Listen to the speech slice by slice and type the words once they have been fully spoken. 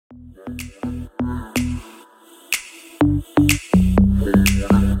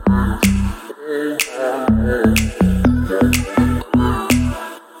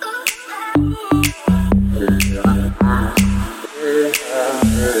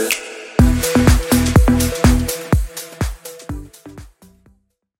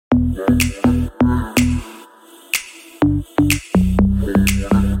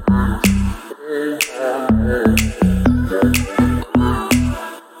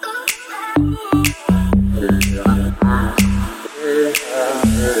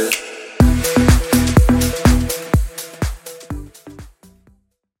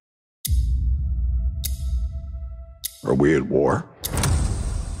War?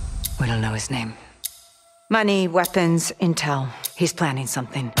 We don't know his name. Money, weapons, intel. He's planning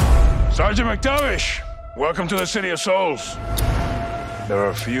something. Sergeant McTavish, welcome to the City of Souls. There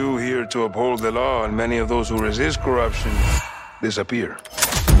are few here to uphold the law, and many of those who resist corruption disappear.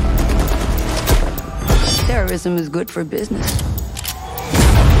 Terrorism is good for business.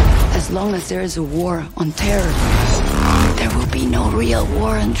 As long as there is a war on terror, there will be no real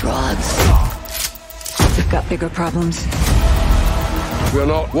war on drugs. We've got bigger problems. We're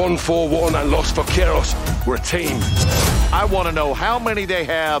not 141 and lost for Keros. We're a team. I want to know how many they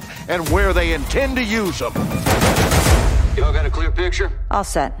have and where they intend to use them. Y'all got a clear picture? All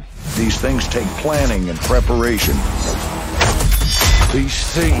set. These things take planning and preparation. These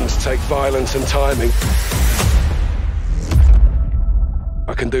things take violence and timing.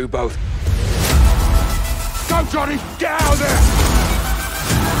 I can do both. Go, Johnny! Get out of there!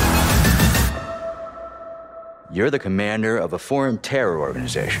 You're the commander of a foreign terror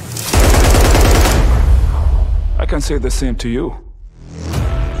organization. I can say the same to you.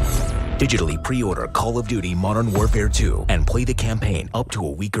 Digitally pre-order Call of Duty Modern Warfare 2 and play the campaign up to a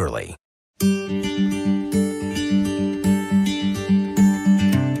week early.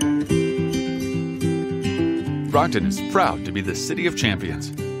 Brockton is proud to be the city of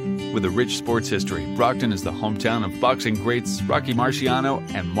champions. With a rich sports history, Brockton is the hometown of boxing greats Rocky Marciano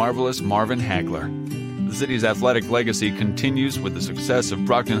and marvelous Marvin Hagler. The city's athletic legacy continues with the success of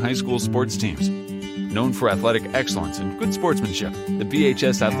Brockton High School sports teams. Known for athletic excellence and good sportsmanship, the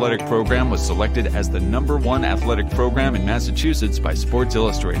BHS athletic program was selected as the #1 athletic program in Massachusetts by Sports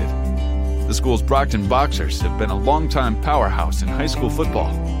Illustrated. The school's Brockton Boxers have been a longtime powerhouse in high school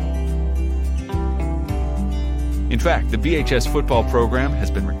football. In fact, the BHS football program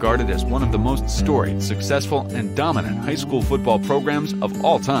has been regarded as one of the most storied, successful, and dominant high school football programs of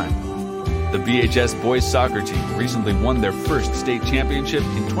all time. The BHS boys soccer team recently won their first state championship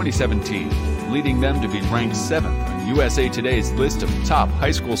in 2017, leading them to be ranked 7th on USA Today's list of top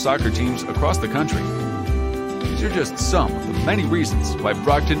high school soccer teams across the country. These are just some of the many reasons why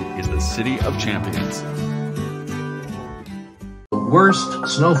Brockton is the city of champions. The worst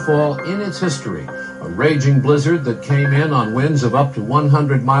snowfall in its history. A raging blizzard that came in on winds of up to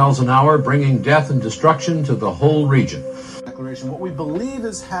 100 miles an hour, bringing death and destruction to the whole region. What we believe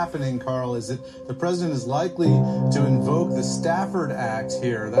is happening, Carl, is that the president is likely to invoke the Stafford Act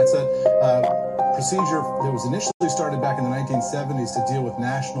here. That's a procedure that was initially started back in the 1970s to deal with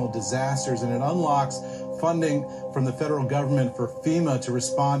national disasters, and it unlocks funding from the federal government for FEMA to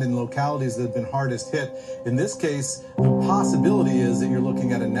respond in localities that have been hardest hit. In this case, the possibility is that you're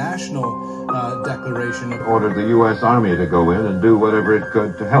looking at a national declaration. Ordered the U.S. Army to go in and do whatever it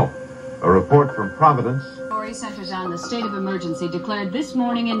could to help. A report from Providence. Centers on the state of emergency declared this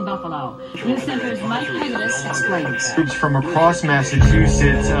morning in Buffalo. News Center's Mike Pegasus explains. Troops from across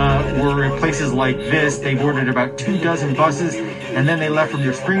Massachusetts were in places like this. They boarded about 24 buses, and then they left from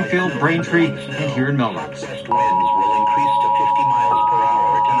near Springfield, Braintree, and here in Melrose. Winds will increase to 50 miles per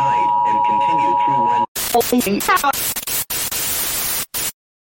hour tonight and continue through Wednesday.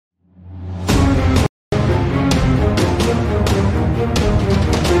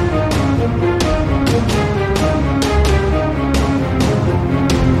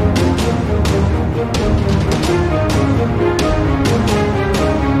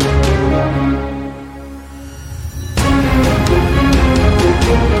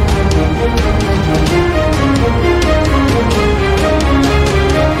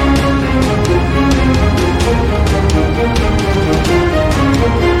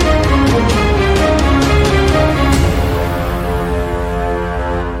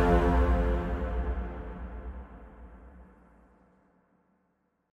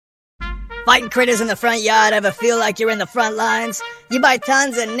 Fighting critters in the front yard ever feel like you're in the front lines? You buy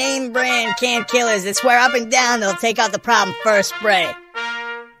tons of name-brand canned killers that swear up and down they'll take out the problem first spray.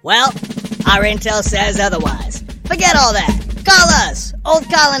 Well, our intel says otherwise. Forget all that. Call us, Old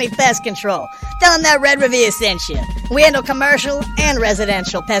Colony Pest Control. Tell them that Red Revere sent you. We handle commercial and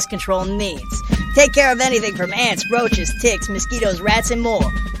residential pest control needs. Take care of anything from ants, roaches, ticks, mosquitoes, rats, and more.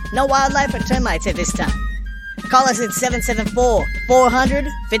 No wildlife or termites at this time. Call us at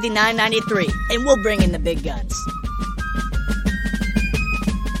 774-400-5993, and we'll bring in the big guns.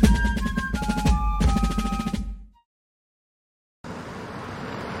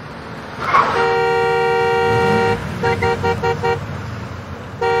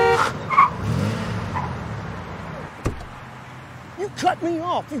 You cut me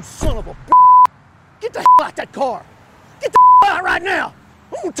off, you son of a b****. Get the hell out that car. Get the hell out right now.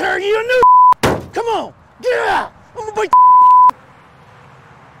 I'm gonna tear you a new. Come on. Get out! I'm gonna beat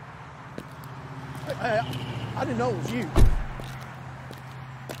the. Hey, I didn't know it was you.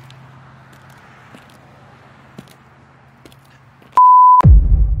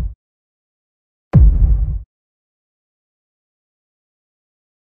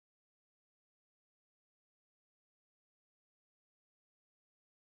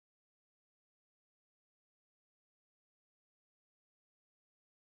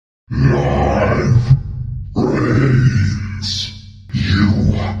 Live Reigns. You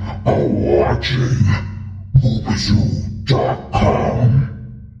are watching Hoopazoo.com.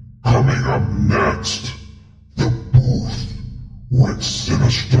 Coming up next, The Booth with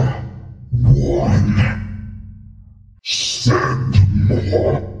Sinister One. Send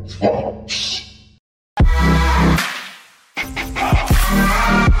more fops.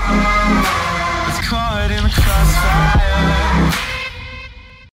 It's caught in the crossfire.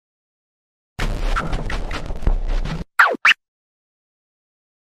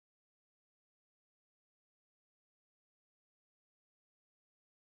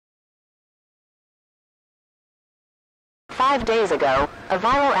 5 days ago, a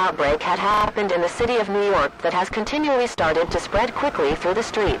viral outbreak had happened in the city of New York that has continually started to spread quickly through the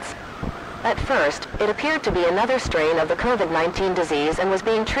streets. At first, it appeared to be another strain of the COVID-19 disease and was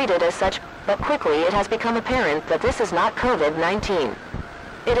being treated as such, but quickly it has become apparent that this is not COVID-19.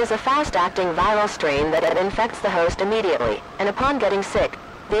 It is a fast-acting viral strain that infects the host immediately, and upon getting sick,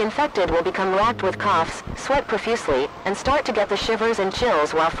 the infected will become racked with coughs, sweat profusely, and start to get the shivers and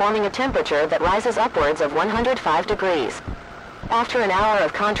chills while forming a temperature that rises upwards of 105 degrees. After an hour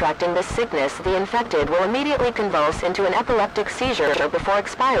of contracting this sickness, the infected will immediately convulse into an epileptic seizure before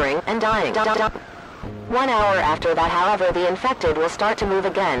expiring and dying. 1 hour after that, however, the infected will start to move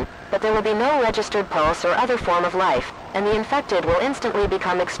again, but there will be no registered pulse or other form of life, and the infected will instantly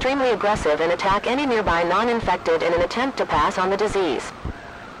become extremely aggressive and attack any nearby non-infected in an attempt to pass on the disease.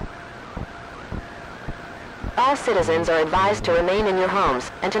 All citizens are advised to remain in your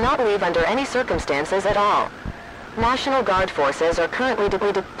homes, and to not leave under any circumstances at all. National Guard forces are currently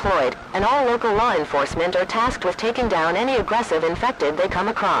deployed, and all local law enforcement are tasked with taking down any aggressive infected they come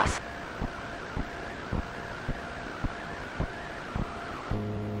across.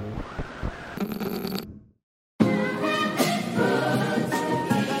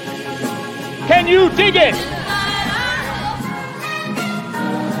 Can you dig it?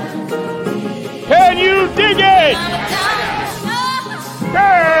 Can you dig it?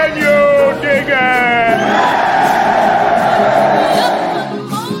 Can you dig it?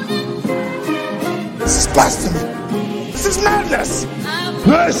 This is blasphemy. This is madness.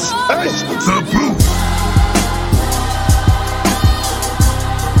 This is The Booth.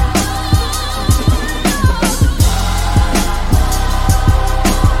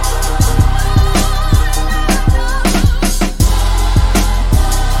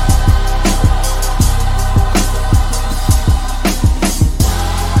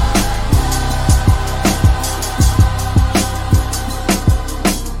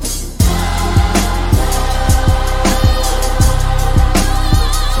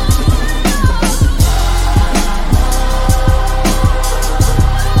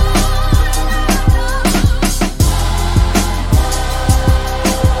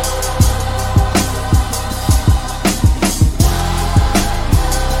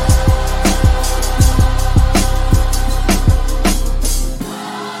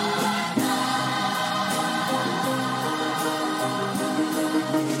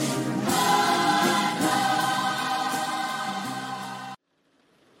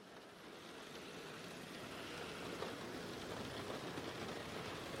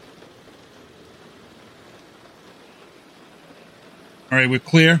 All right, we're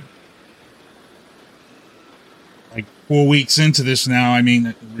clear. Like 4 weeks into this now. I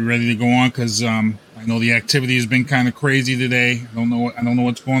mean, we're ready to go on because I know the activity has been kind of crazy today. I don't know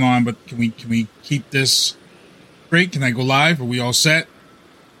what's going on, but can we keep this straight? Can I go live? Are we all set?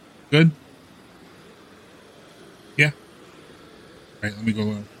 Good. Yeah. All right, let me go.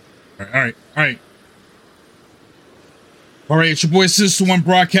 All right. All right, it's your boy Sinister One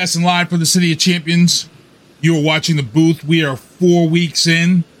broadcasting live from the City of Champions. You are watching The Booth. We are 4 weeks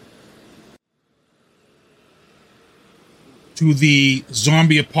in to the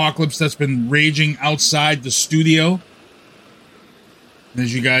zombie apocalypse that's been raging outside the studio. And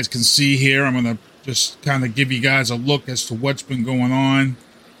as you guys can see here, I'm going to just kind of give you guys a look as to what's been going on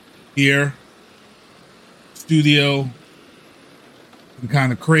here. Studio. Been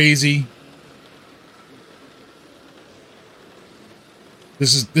kind of crazy.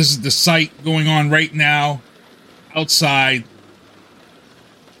 This is the sight going on right now outside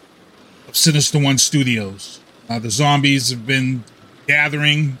of Sinister One Studios. The zombies have been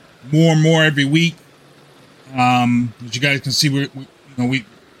gathering more and more every week. As you guys can see, we've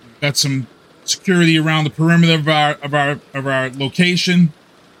got some security around the perimeter of our location.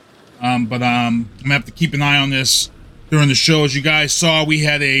 But I'm gonna have to keep an eye on this during the show. As you guys saw, we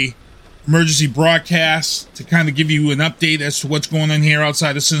had a emergency broadcast to kind of give you an update as to what's going on here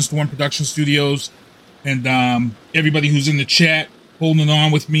outside of Sinister One Production Studios. And everybody who's in the chat, holding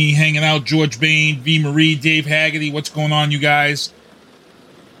on with me, hanging out. George Bain, V. Marie, Dave Haggerty. What's going on, you guys?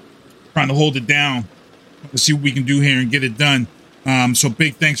 Trying to hold it down. Let's see what we can do here and get it done. So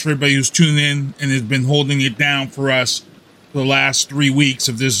big thanks for everybody who's tuning in and has been holding it down for us for the last 3 weeks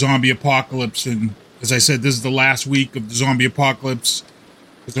of this zombie apocalypse. And as I said, this is the last week of the zombie apocalypse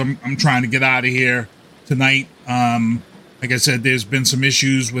because I'm trying to get out of here tonight. Like I said, there's been some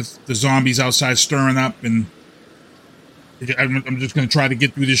issues with the zombies outside stirring up, and I'm just going to try to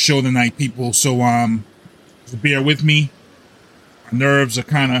get through this show tonight, people. So bear with me. My nerves are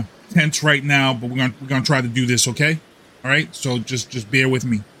kind of tense right now, but we're gonna try to do this, okay? All right, so just bear with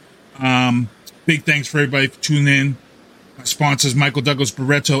me. Big thanks for everybody for tuning in. My sponsors, Michael Douglas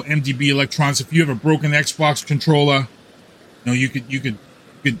Barreto, MDB Electronics. If you have a broken Xbox controller, you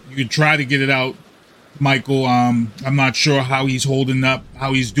could try to get it out, Michael. I'm not sure how he's holding up,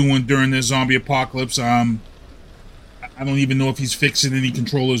 how he's doing during this zombie apocalypse. I don't even know if he's fixing any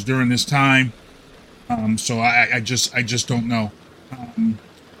controllers during this time. So I just don't know.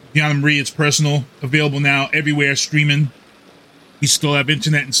 Deanna Marie, it's personal, available now everywhere, streaming. We still have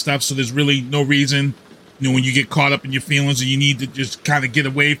internet and stuff, so there's really no reason, when you get caught up in your feelings and you need to just kind of get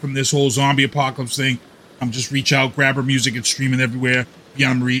away from this whole zombie apocalypse thing, just reach out, grab her music, it's streaming everywhere.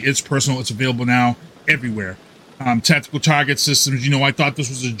 Deanna Marie, it's personal, it's available now everywhere. Tactical target systems, I thought this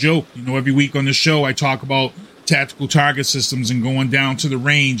was a joke. Every week on the show, I talk about tactical target systems and going down to the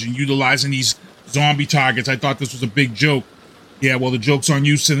range and utilizing these zombie targets. I thought this was a big joke. Yeah, well, the joke's on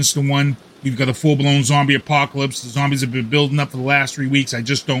you, Sinister One. We've got a full-blown zombie apocalypse. The zombies have been building up for the last 3 weeks. I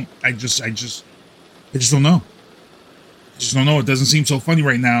just don't know. I just don't know. It doesn't seem so funny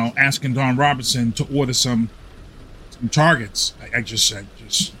right now asking Don Robertson to order some targets. I just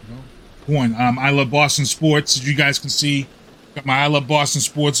one. I love Boston sports. As you guys can see, got my I love Boston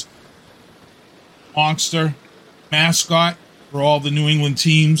sports monster mascot for all the New England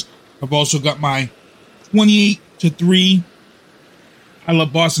teams. I've also got my 28-3 I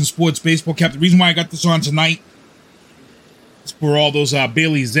love Boston sports baseball cap. The reason why I got this on tonight is for all those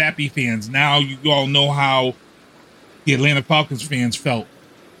Bailey Zappi fans. Now you all know how the Atlanta Falcons fans felt.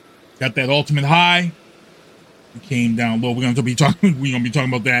 Got that ultimate high. It came down low. We're gonna be talking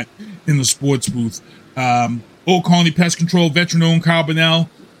about that in the sports booth. Old Colony Pest Control, veteran-owned Kyle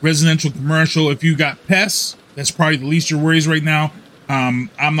Bonnell, residential commercial. If you got pests, that's probably the least of your worries right now.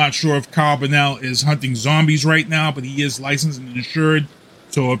 I'm not sure if Kyle Bonnell is hunting zombies right now, but he is licensed and insured.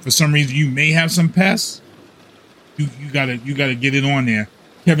 So if for some reason you may have some pests, you gotta get it on there.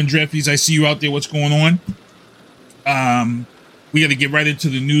 Kevin Dreffies, I see you out there. What's going on? We got to get right into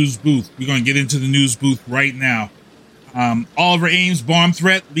the news booth. We're going to get into the news booth right now. Oliver Ames bomb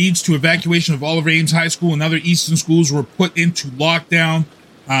threat leads to evacuation of Oliver Ames High School and other eastern schools were put into lockdown.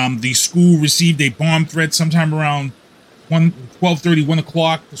 The school received a bomb threat sometime around 12:30, 1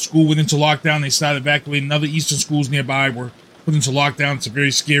 o'clock. The school went into lockdown. They started evacuating. Other eastern schools nearby were put into lockdown. It's a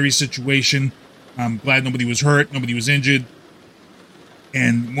very scary situation. I'm glad nobody was hurt. Nobody was injured.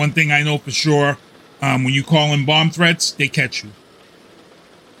 And one thing I know for sure, when you call in bomb threats, they catch you.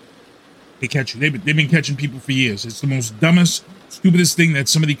 They catch you. They've been catching people for years. It's the most dumbest, stupidest thing that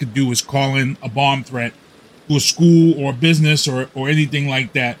somebody could do is call in a bomb threat to a school or a business or anything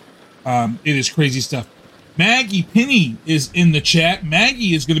like that. It is crazy stuff. Maggie Pinney is in the chat.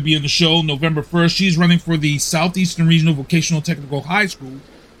 Maggie is going to be in the show November 1st. She's running for the Southeastern Regional Vocational Technical High School,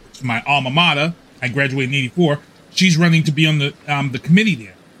 which is my alma mater. I graduated in '84. She's running to be on the committee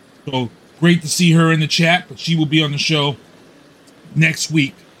there. So great to see her in the chat, but she will be on the show next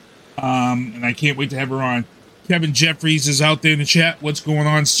week. And I can't wait to have her on. Kevin Jeffries is out there in the chat. What's going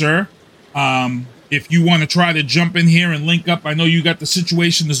on, sir? If you want to try to jump in here and link up, I know you got the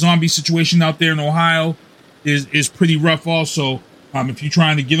zombie situation out there in Ohio is pretty rough also. If you're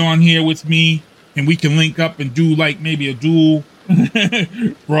trying to get on here with me and we can link up and do like maybe a dual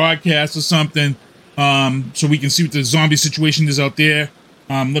broadcast or something, so we can see what the zombie situation is out there.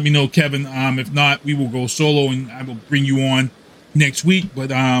 Let me know, Kevin. If not, we will go solo and I will bring you on next week.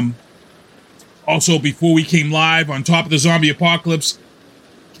 But also, before we came live, on top of the zombie apocalypse,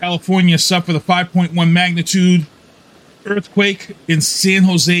 California suffered a 5.1 magnitude earthquake in San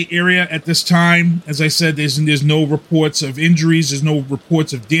Jose area at this time. As I said, there's no reports of injuries. There's no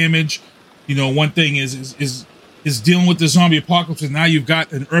reports of damage. One thing is dealing with the zombie apocalypse, and now you've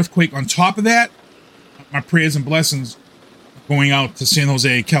got an earthquake on top of that. My prayers and blessings going out to San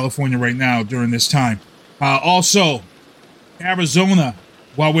Jose, California right now during this time. Also, Arizona,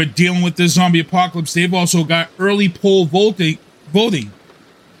 while we're dealing with this zombie apocalypse, they've also got early poll voting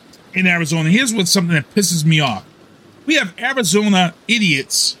in Arizona. Here's what's something that pisses me off. We have Arizona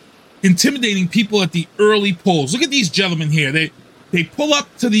idiots intimidating people at the early polls. Look at these gentlemen here. They pull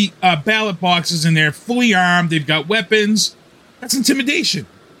up to the ballot boxes and they're fully armed. They've got weapons. That's intimidation.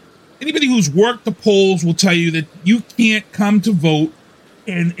 Anybody who's worked the polls will tell you that you can't come to vote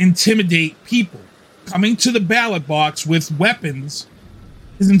and intimidate people. Coming to the ballot box with weapons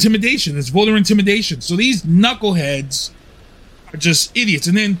is intimidation. It's voter intimidation. So these knuckleheads are just idiots.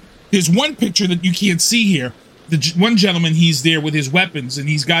 And then there's one picture that you can't see here. The one gentleman, he's there with his weapons, and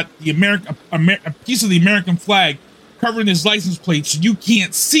he's got the a piece of the American flag covering his license plate, so you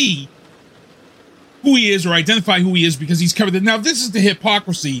can't see who he is or identify who he is because he's covered it. Now, this is the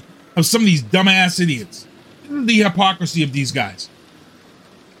hypocrisy of some of these dumbass idiots. This is the hypocrisy of these guys.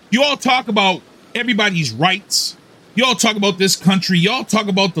 You all talk about everybody's rights. You all talk about this country. You all talk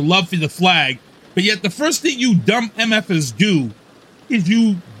about the love for the flag. But yet the first thing you dumb MFers do is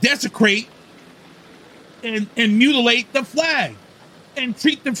you desecrate and mutilate the flag and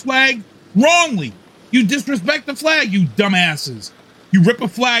treat the flag wrongly. You disrespect the flag, you dumbasses. You rip a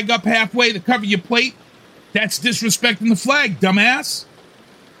flag up halfway to cover your plate. That's disrespecting the flag, dumbass.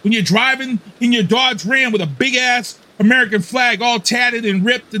 When you're driving in your Dodge Ram with a big-ass American flag all tatted and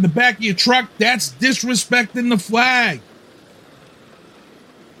ripped in the back of your truck, that's disrespecting the flag.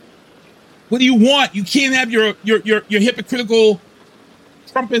 What do you want? You can't have your hypocritical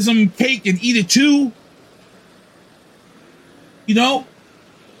Trumpism cake and eat it too? You know?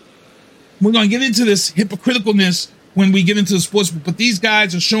 We're going to get into this hypocriticalness when we get into the sports, but these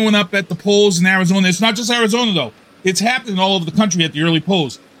guys are showing up at the polls in Arizona. It's not just Arizona, though. It's happening all over the country at the early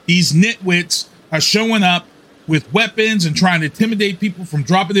polls. These nitwits are showing up with weapons and trying to intimidate people from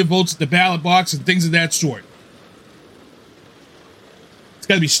dropping their votes at the ballot box and things of that sort. It's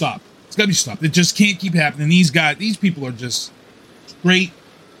got to be stopped. It's got to be stopped. It just can't keep happening. These people are just straight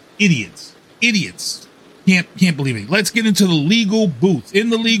idiots. Idiots. Can't believe it. Let's get into the legal booth. In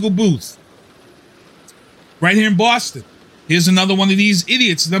the legal booth. Right here in Boston. Here's another one of these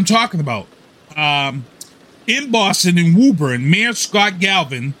idiots that I'm talking about. In Boston, in Woburn, Mayor Scott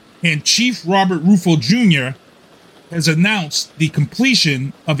Galvin and Chief Robert Rufo Jr. has announced the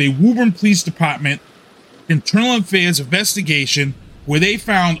completion of a Woburn Police Department internal affairs investigation where they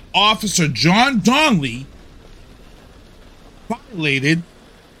found Officer John Donnelly violated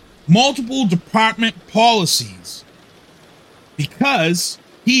multiple department policies because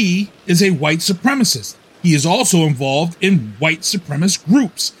he is a white supremacist. He is also involved in white supremacist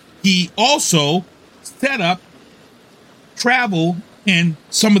groups. He also set up travel and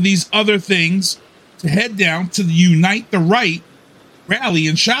some of these other things to head down to the Unite the Right rally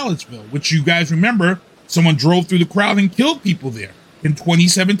in Charlottesville, which you guys remember someone drove through the crowd and killed people there in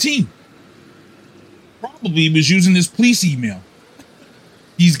 2017. Probably was using this police email.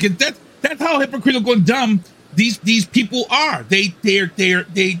 That's how hypocritical and dumb these people are. They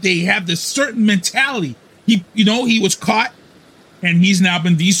have this certain mentality. He was caught and he's now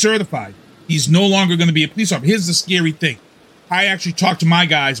been decertified. He's no longer going to be a police officer. Here's the scary thing. I actually talked to my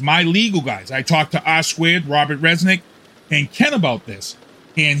guys, my legal guys. I talked to R Squared, Robert Resnick, and Ken about this.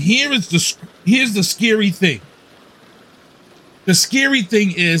 And here's the scary thing. The scary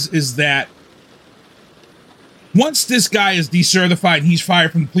thing is that once this guy is decertified and he's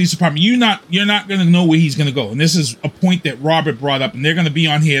fired from the police department, you're not going to know where he's going to go. And this is a point that Robert brought up, and they're going to be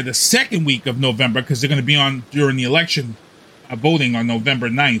on here the second week of November because they're going to be on during the election voting on November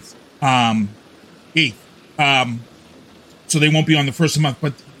 9th, 8th. So they won't be on the first of the month.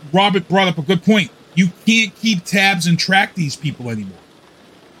 But Robert brought up a good point. You can't keep tabs and track these people anymore.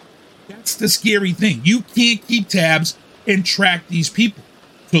 That's the scary thing. You can't keep tabs and track these people.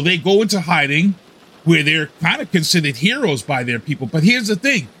 So they go into hiding where they're kind of considered heroes by their people. But here's the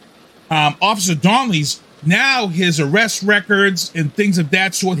thing. Officer Donnelly's, now his arrest records and things of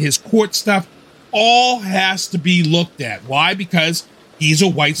that sort, his court stuff, all has to be looked at. Why? Because he's a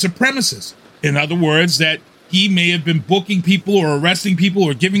white supremacist. In other words, that he may have been booking people or arresting people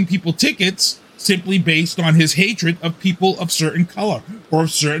or giving people tickets simply based on his hatred of people of certain color or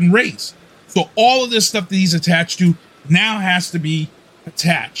of certain race. So all of this stuff that he's attached to now has to be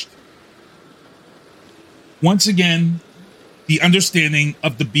attached. Once again, the understanding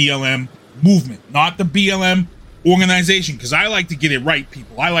of the BLM movement, not the BLM organization, because I like to get it right,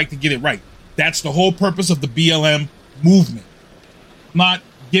 people. I like to get it right. That's the whole purpose of the BLM movement. Not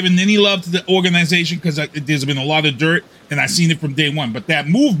giving any love to the organization because there's been a lot of dirt and I've seen it from day one. But that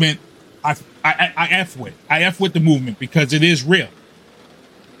movement, I F with. I F with the movement because it is real.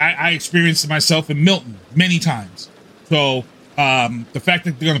 I experienced it myself in Milton many times. So the fact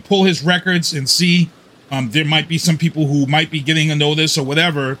that they're going to pull his records and see there might be some people who might be getting a notice or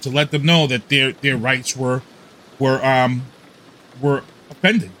whatever to let them know that their rights were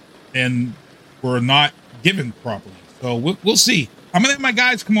offended and were not given properly. So we'll see. I'm gonna have my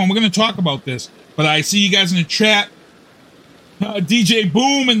guys come on. We're gonna talk about this. But I see you guys in the chat. DJ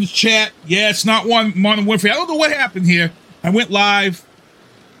Boom in the chat. Yeah, it's not one Modern Warfare. I don't know what happened here. I went live.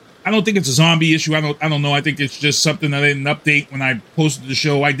 I don't think it's a zombie issue. I don't know. I think it's just something that I didn't update when I posted the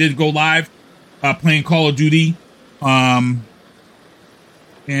show. I did go live playing Call of Duty. I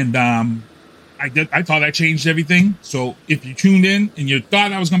thought I changed everything. So if you tuned in and you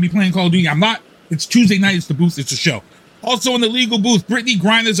thought I was going to be playing Call of Duty, I'm not. It's Tuesday night. It's the booth. It's a show. Also in the legal booth, Brittany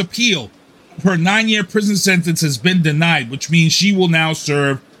Griner's appeal. Her 9-year prison sentence has been denied, which means she will now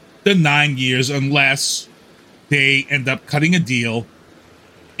serve the 9 years unless they end up cutting a deal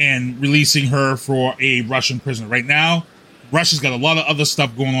and releasing her for a Russian prisoner. Right now, Russia's got a lot of other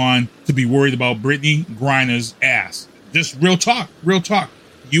stuff going on to be worried about Brittany Griner's ass. Just real talk.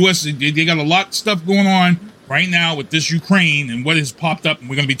 U.S., they got a lot of stuff going on right now with this Ukraine and what has popped up, and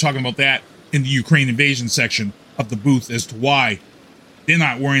we're going to be talking about that in the Ukraine invasion section of the booth as to why they're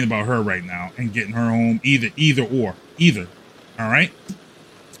not worrying about her right now and getting her home either. All right.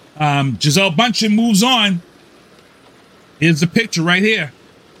 Gisele Bündchen moves on. Here's the picture right here.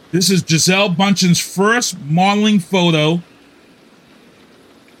 This is Gisele Bündchen's first modeling photo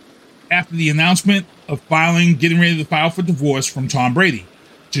after the announcement of getting ready to file for divorce from Tom Brady.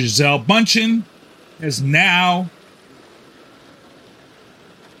 Gisele Bündchen has now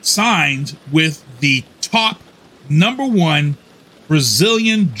signed with the top #1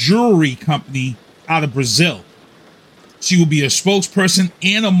 Brazilian jewelry company out of Brazil. She will be a spokesperson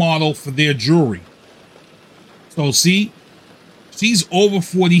and a model for their jewelry. So see, she's over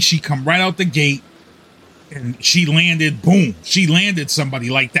 40. She come right out the gate and she landed, boom. She landed somebody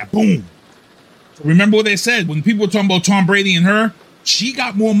like that, boom. So remember what they said when people were talking about Tom Brady and her, she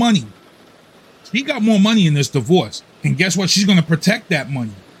got more money. She got more money in this divorce. And guess what? She's going to protect that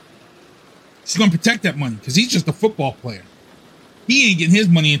money. She's going to protect that money because he's just a football player. He ain't getting his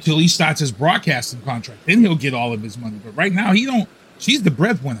money until he starts his broadcasting contract. Then he'll get all of his money. But right now, she's the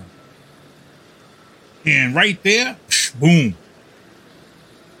breadwinner. And right there, boom.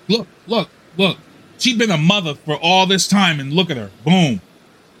 Look. She's been a mother for all this time, and look at her. Boom.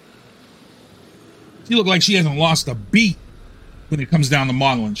 She looked like she hasn't lost a beat when it comes down to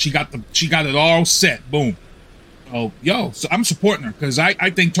modeling. She got it all set. Boom. So I'm supporting her because I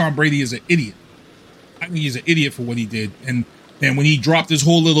think Tom Brady is an idiot. I think he's an idiot for what he did. And when he dropped his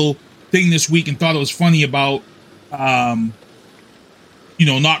whole little thing this week and thought it was funny about, not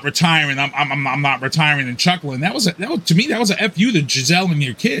retiring. I'm not retiring and chuckling. To me, that was a FU to Gisele and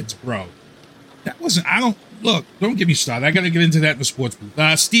your kids, bro. Don't get me started. I got to get into that in the sports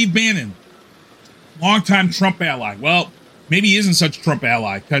booth. Steve Bannon, longtime Trump ally. Well, maybe he isn't such a Trump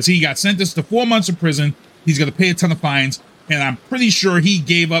ally because he got sentenced to 4 months in prison. He's going to pay a ton of fines. And I'm pretty sure he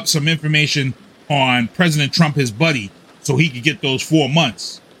gave up some information on President Trump, his buddy, so he could get those 4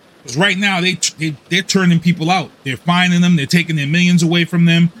 months. Because right now, they're turning people out. They're fining them. They're taking their millions away from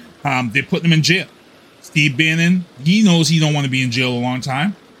them. They're putting them in jail. Steve Bannon, he knows he don't want to be in jail a long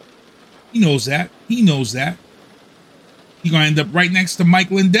time. He knows that. He's going to end up right next to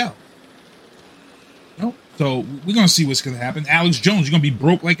Mike Lindell. So we're going to see what's going to happen. Alex Jones, you're going to be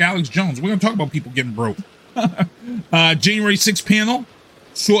broke like Alex Jones. We're going to talk about people getting broke. January 6th panel,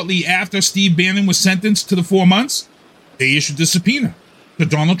 shortly after Steve Bannon was sentenced to the 4 months, they issued the subpoena to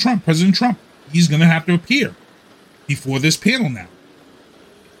Donald Trump, President Trump. He's going to have to appear before this panel now.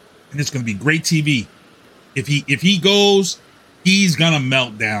 And it's going to be great TV. If he goes, he's going to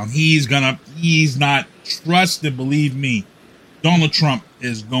melt down. He's not trusted, believe me. Donald Trump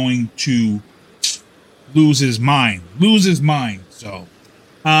is going to lose his mind. So,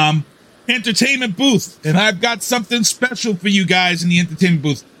 entertainment booth. And I've got something special for you guys in the entertainment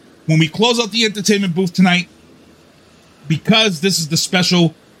booth. When we close out the entertainment booth tonight, because this is the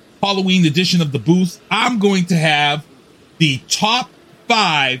special Halloween edition of the booth, I'm going to have the top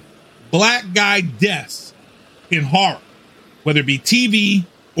 5 black guy deaths in horror, whether it be TV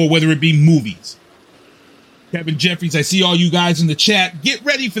or whether it be movies. Kevin Jeffries, I see all you guys in the chat. Get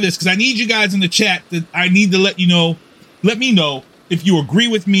ready for this because I need you guys in the chat. That I need to let me know if you agree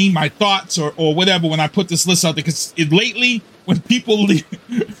with me, my thoughts, or whatever when I put this list out there. Because lately, when people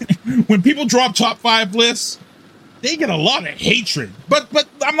drop top 5 lists, they get a lot of hatred. But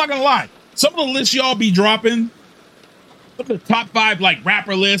I'm not gonna lie, some of the lists y'all be dropping, some of the top 5 like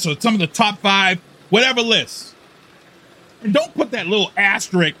rapper lists or some of the top 5 whatever lists. And don't put that little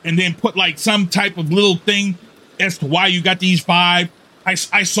asterisk and then put like some type of little thing as to why you got these 5. I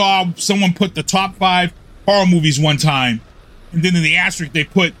saw someone put the top 5 horror movies one time, and then in the asterisk they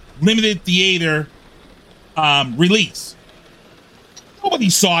put limited theater release. Nobody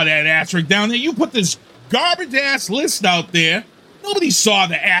saw that asterisk down there. You put this garbage ass list out there Nobody saw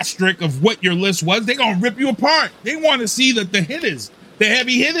the asterisk of what your list was. They're going to rip you apart. They want to see the hitters, the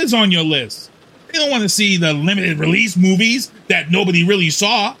heavy hitters on your list. They don't want to see the limited release movies that nobody really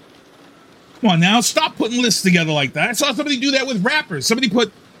saw. Come on now, stop putting lists together like that. I saw somebody do that with rappers. Somebody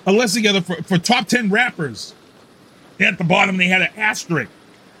put a list together for top 10 rappers. At the bottom, they had an asterisk.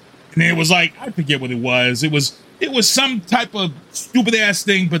 And it was like, I forget what it was. It was some type of stupid ass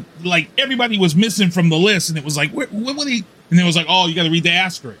thing, but like everybody was missing from the list. And it was like, what would he? And it was like, oh, you got to read the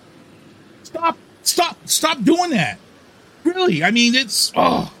asterisk. Stop doing that. Really. I mean, it's.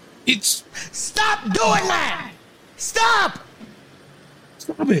 Stop doing that! Stop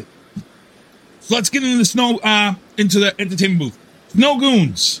it. So let's get into the entertainment booth. Snow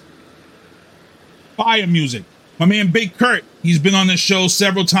Goons. Fire music. My man Big Kurt, he's been on this show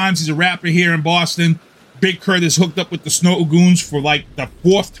several times. He's a rapper here in Boston. Big Kurt is hooked up with the Snow Goons for like the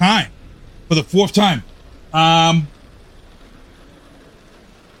fourth time.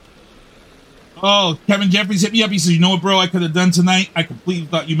 Oh, Kevin Jeffries hit me up. He said, you know what, bro, I could have done tonight. I completely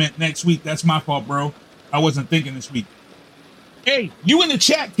thought you meant next week. That's my fault, bro. I wasn't thinking this week. Hey, you in the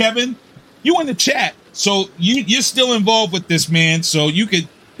chat, Kevin. You in the chat. So you're still involved with this, man. So you could,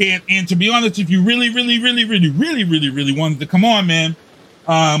 and to be honest, if you really wanted to come on, man,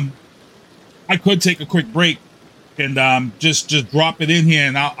 I could take a quick break and just drop it in here,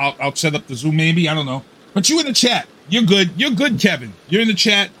 and I'll set up the Zoom maybe. I don't know. But you in the chat. You're good. You're good, Kevin. You're in the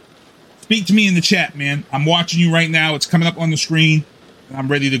chat. Speak to me in the chat, man. I'm watching you right now. It's coming up on the screen. And I'm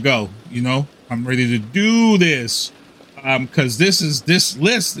ready to go. You know, I'm ready to do this. Because this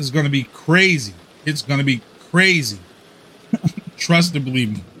list is going to be crazy. It's going to be crazy. Trust and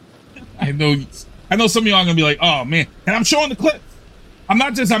believe me. I know some of y'all are going to be like, oh man. And I'm showing the clips. I'm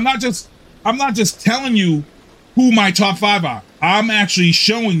not just telling you who my top 5 are. I'm actually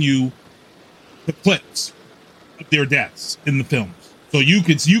showing you the clips of their deaths in the films. So you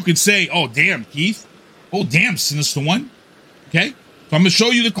could say, oh damn, Keith. Oh damn, Sinister One. Okay? So I'm gonna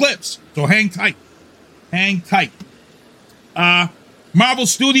show you the clips. So hang tight. Hang tight. Marvel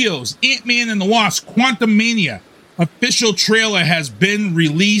Studios, Ant-Man and the Wasp, Quantumania. Official trailer has been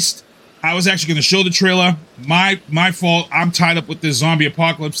released. I was actually gonna show the trailer. My fault. I'm tied up with this zombie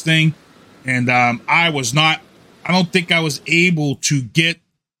apocalypse thing. And I don't think I was able to get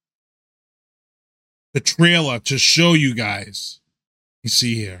the trailer to show you guys. You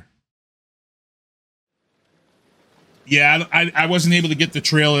see here. Yeah, I wasn't able to get the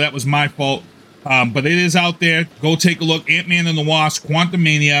trailer. That was my fault. But it is out there. Go take a look. Ant-Man and the Wasp,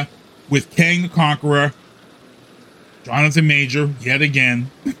 Quantumania, with Kang the Conqueror, Jonathan Major, yet again.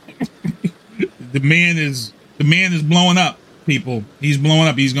 The man is blowing up, people. He's blowing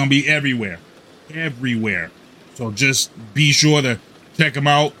up. He's gonna be everywhere. Everywhere. So just be sure to check him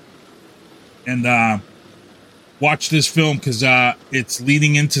out and watch this film, because it's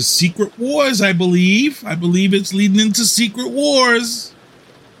leading into Secret Wars, I believe. I believe it's leading into Secret Wars.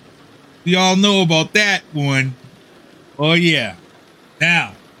 We all know about that one. Oh, yeah.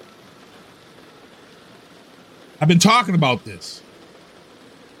 Now, I've been talking about this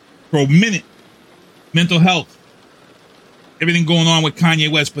for a minute. Mental health. Everything going on with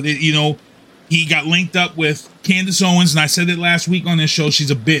Kanye West. But, he got linked up with Candace Owens, and I said it last week on this show.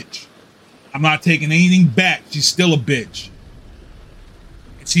 She's a bitch. I'm not taking anything back. She's still a bitch.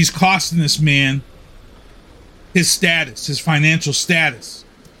 She's costing this man his status, his financial status.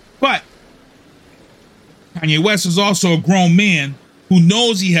 But Kanye West is also a grown man who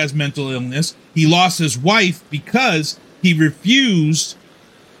knows he has mental illness. He lost his wife because he refused to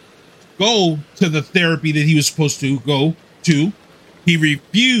go to the therapy that he was supposed to go to. He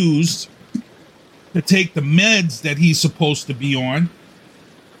refused to take the meds that he's supposed to be on.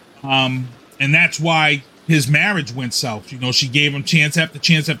 And that's why his marriage went south. She gave him chance after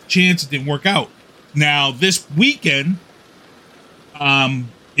chance after chance. It didn't work out. Now, this weekend,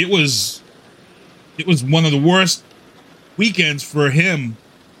 it was one of the worst weekends for him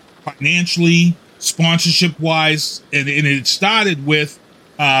financially, sponsorship-wise. And it started with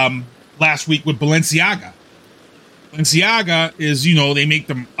last week with Balenciaga. Balenciaga is, they make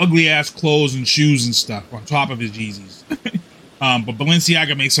them ugly-ass clothes and shoes and stuff on top of his Yeezys. But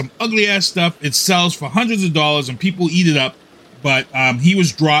Balenciaga makes some ugly-ass stuff. It sells for hundreds of dollars, and people eat it up. But he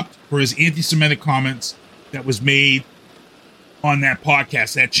was dropped for his anti-Semitic comments that was made on that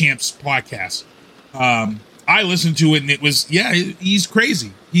podcast, that Champs podcast. I listened to it, and it was, he's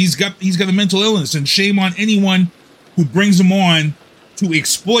crazy. He's got a mental illness, and shame on anyone who brings him on to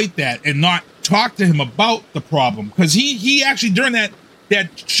exploit that and not talk to him about the problem. Because he actually, during that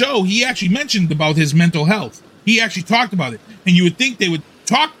show, he actually mentioned about his mental health. He actually talked about it. And you would think they would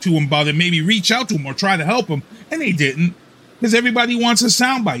talk to him about it, maybe reach out to him or try to help him. And they didn't. Because everybody wants a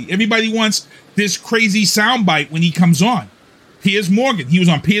soundbite. Everybody wants this crazy soundbite when he comes on. Piers Morgan. He was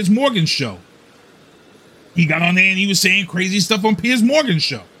on Piers Morgan's show. He got on there and he was saying crazy stuff on Piers Morgan's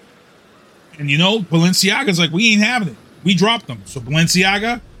show. And you know, Balenciaga's like, we ain't having it. We dropped them. So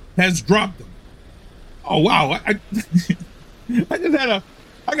Balenciaga has dropped them. Oh, wow. I got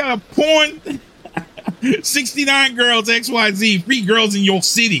a porn 69 girls XYZ, free girls in your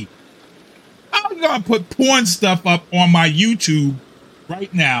city. I'm going to put porn stuff up on my YouTube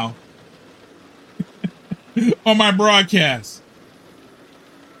right now on my broadcast.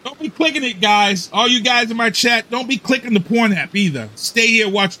 Don't be clicking it, guys. All you guys in my chat, don't be clicking the porn app either. Stay here,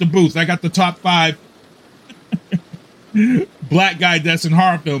 watch the booth. I got the top 5 black guy deaths in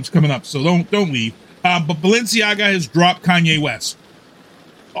horror films coming up, so don't leave. But Balenciaga has dropped Kanye West.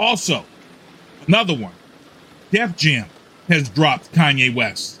 Also, another one, Def Jam has dropped Kanye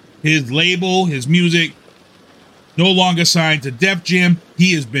West. His label, his music, no longer signed to Def Jam.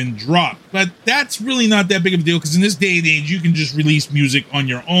 He has been dropped. But that's really not that big of a deal because in this day and age, you can just release music on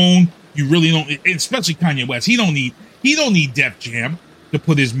your own. You really don't, especially Kanye West. He don't need Def Jam to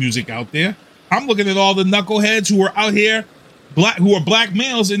put his music out there. I'm looking at all the knuckleheads who are out here, who are black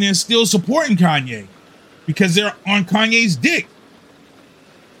males, and they're still supporting Kanye because they're on Kanye's dick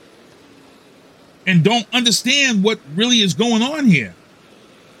and don't understand what really is going on here.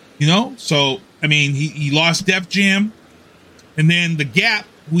 You know, so, I mean, he lost Def Jam, and then The Gap,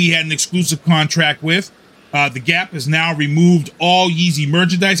 who he had an exclusive contract with. The Gap has now removed all Yeezy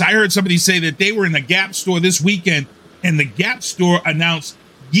merchandise. I heard somebody say that they were in the Gap store this weekend, and the Gap store announced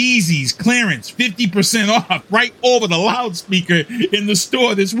Yeezy's clearance, 50% off, right over the loudspeaker in the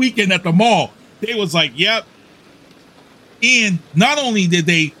store this weekend at the mall. They was like, yep. And not only did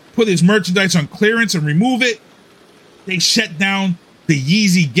they put his merchandise on clearance and remove it, they shut down the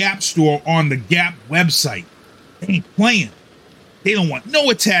Yeezy Gap store on the Gap website. They ain't playing. They don't want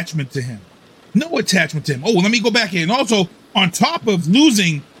no attachment to him. No attachment to him. Oh, let me go back here. And also, on top of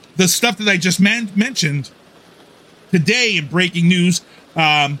losing the stuff that I just mentioned, today in breaking news,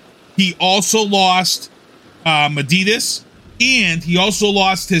 he also lost Adidas, and he also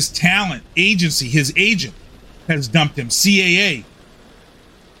lost his talent agency. His agent has dumped him. CAA.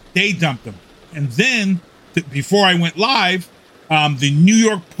 They dumped him. And then, before I went live, the New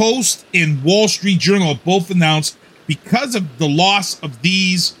York Post and Wall Street Journal both announced because of the loss of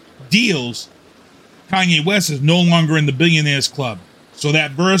these deals, Kanye West is no longer in the Billionaires Club. So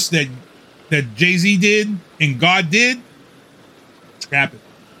that verse that Jay-Z did and God did, scrap it.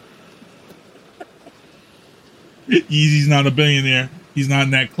 Yeezy's not a billionaire. He's not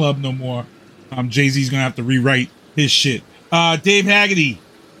in that club no more. Jay-Z's going to have to rewrite his shit. Dave Haggerty.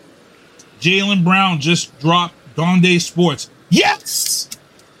 Jaylen Brown just dropped Donde Sports. Yes!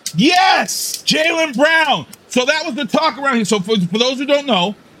 Yes! Jaylen Brown. So that was the talk around here. So for those who don't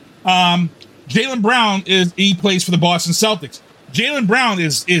know, Jaylen Brown he plays for the Boston Celtics. Jaylen Brown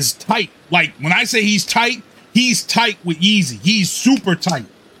is tight. Like, when I say he's tight with Yeezy. He's super tight.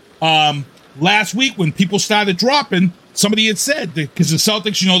 Last week when people started dropping, somebody had said, because the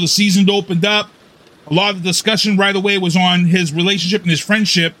Celtics, you know, the season opened up, a lot of the discussion right away was on his relationship and his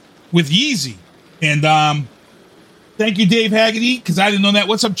friendship with Yeezy. And thank you, Dave Haggerty, because I didn't know that.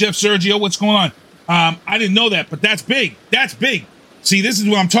 What's up, Jeff Sergio? What's going on? I didn't know that, but that's big. That's big. See, this is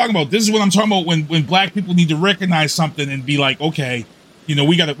what I'm talking about. This is what I'm talking about when black people need to recognize something and be like, okay, you know,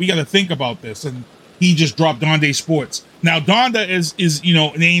 we gotta think about this. And he just dropped Donde Sports. Now, Donda is you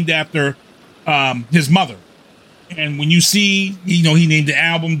know, named after his mother. And when you see, you know, he named the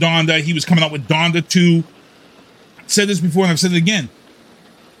album Donda. He was coming out with Donda 2. I've said this before and I've said it again.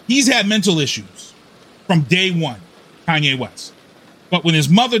 He's had mental issues from day one, Kanye West. But when his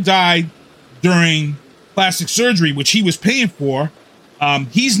mother died during plastic surgery, which he was paying for,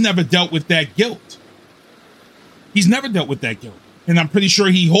 he's never dealt with that guilt. He's never dealt with that guilt. And I'm pretty sure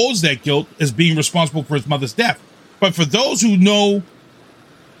he holds that guilt as being responsible for his mother's death. But for those who know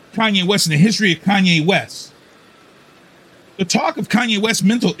Kanye West and the history of Kanye West, the talk of Kanye West's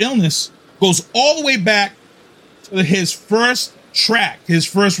mental illness goes all the way back to his first track, his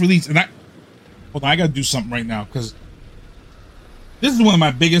first release. And I got to do something right now because this is one of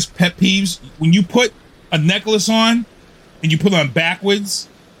my biggest pet peeves. When you put a necklace on and you put it on backwards,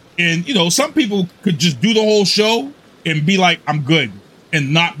 and, you know, some people could just do the whole show and be like, I'm good,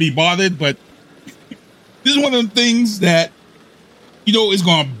 and not be bothered. But this is one of the things that, you know, is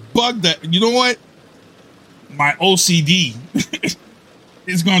going to bug that. You know what? My OCD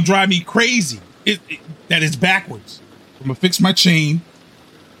is going to drive me crazy. That is backwards. I'm going to fix my chain,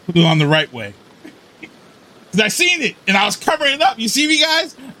 put it on the right way. Because I seen it, and I was covering it up. You see me,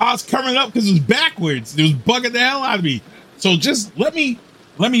 guys? I was covering it up because it was backwards. It was bugging the hell out of me. So just let me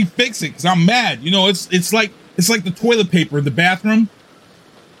fix it because I'm mad. You know, it's like the toilet paper in the bathroom.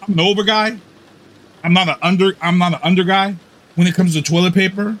 I'm an over guy. I'm not an under guy when it comes to toilet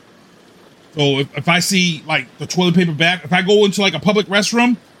paper. So if I see like the toilet paper back, if I go into like a public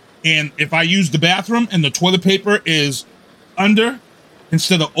restroom and if I use the bathroom and the toilet paper is under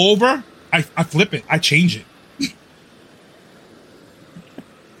instead of over, I flip it. I change it.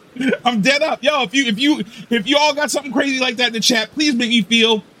 I'm dead up. Yo, if you all got something crazy like that in the chat, please make me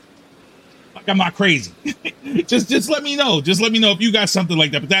feel like I'm not crazy. just let me know. Just let me know if you got something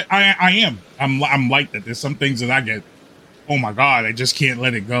like that. But that I'm like that. There's some things that I get, oh my God, I just can't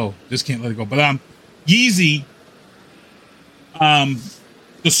let it go. Just can't let it go. But Yeezy,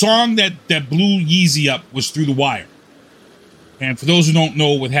 the song that blew Yeezy up was Through the Wire. And for those who don't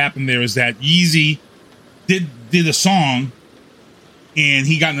know what happened there is that Yeezy did a song and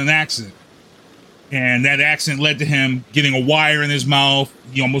he got in an accident. And that accident led to him getting a wire in his mouth.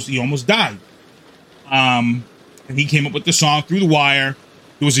 He almost died. And he came up with the song Through the Wire.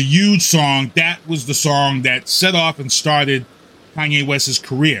 It was a huge song. That was the song that set off and started Kanye West's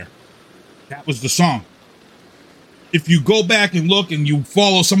career. That was the song. If you go back and look and you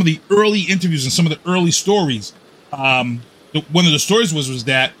follow some of the early interviews and some of the early stories, one of the stories was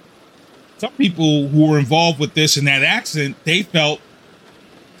that some people who were involved with this in that accident, they felt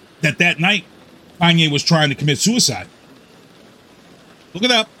that night Kanye was trying to commit suicide. Look it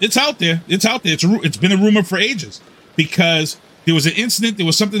up. It's out there. It's out there. It's been a rumor for ages because there was an incident. There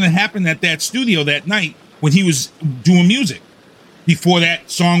was something that happened at that studio that night when he was doing music before that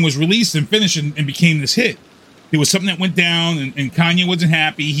song was released and finished and became this hit. There was something that went down and Kanye wasn't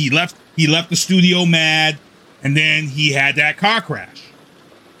happy. He left the studio mad, and then he had that car crash.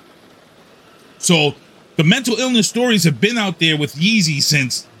 So the mental illness stories have been out there with Yeezy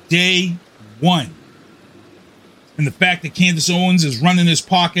since day one. And the fact that Candace Owens is running his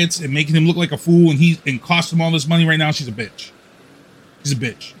pockets and making him look like a fool and cost him all this money right now, she's a bitch. She's a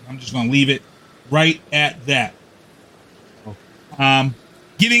bitch. I'm just going to leave it right at that.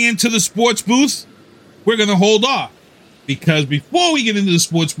 Getting into the sports booth, we're going to hold off because before we get into the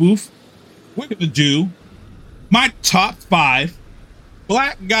sports booth, we're going to do my top 5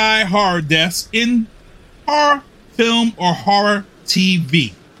 black guy horror deaths in horror film or horror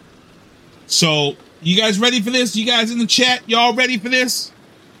TV. So, you guys ready for this? You guys in the chat, y'all ready for this?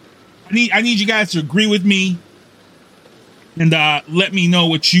 I need you guys to agree with me and let me know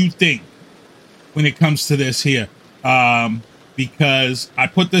what you think when it comes to this here. Because I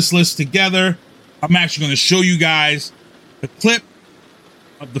put this list together. I'm actually going to show you guys the clip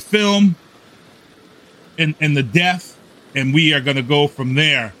of the film and the death, and we are going to go from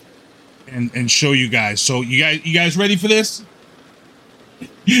there and show you guys. So you guys ready for this?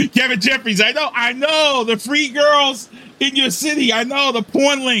 Kevin Jeffries, I know the free girls in your city. I know the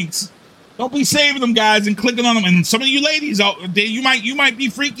porn links. Don't be saving them, guys, and clicking on them. And some of you ladies out there, you might be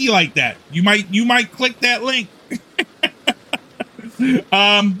freaky like that. You might click that link.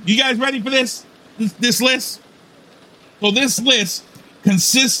 You guys ready for this list? So this list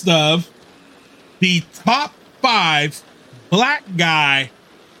consists of the top 5 black guy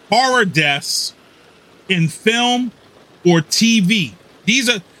horror deaths in film or TV. These,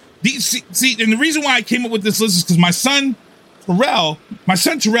 and the reason why I came up with this list is because my son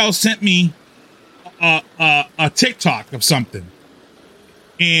Terrell sent me a TikTok of something,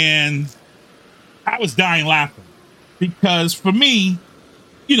 and I was dying laughing because for me,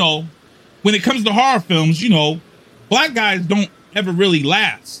 you know, when it comes to horror films, you know, black guys don't ever really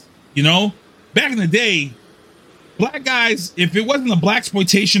last. You know, back in the day, black guys, if it wasn't a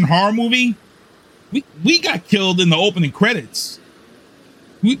blaxploitation horror movie, we got killed in the opening credits.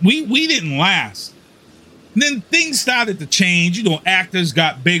 We didn't last. And then things started to change. You know, actors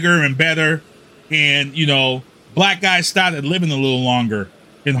got bigger and better, and you know, black guys started living a little longer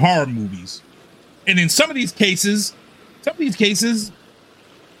in horror movies. And in some of these cases that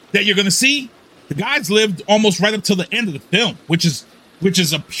you're going to see, the guys lived almost right up till the end of the film, which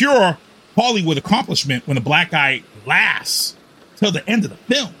is a pure Hollywood accomplishment when a black guy lasts till the end of the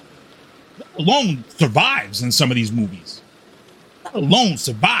film. Let alone survives in some of these movies. Let alone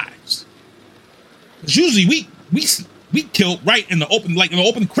survives. Because usually we kill right in the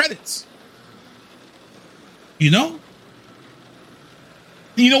open credits. You know?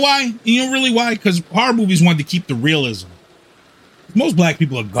 You know why? You know really why? Because horror movies wanted to keep the realism. Most black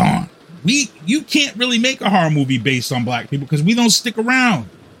people are gone. You can't really make a horror movie based on black people because we don't stick around.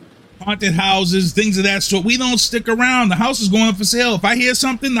 Haunted houses, things of that sort. We don't stick around. The house is going up for sale. If I hear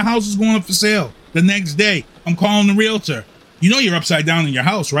something, the house is going up for sale. The next day, I'm calling the realtor. You know you're upside down in your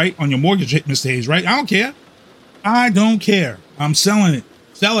house, right? On your mortgage, Mr. Hayes, right? I don't care. I don't care. I'm selling it.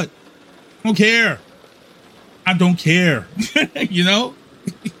 Sell it. I don't care. I don't care. You know?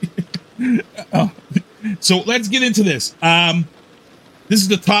 So let's get into this. This is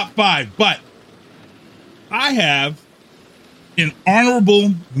the top 5, but I have an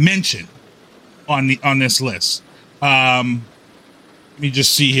honorable mention on this list. Let me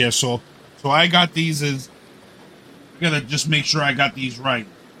just see here. So I got these as, I gotta just make sure I got these right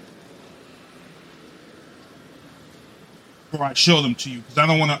before I show them to you, because I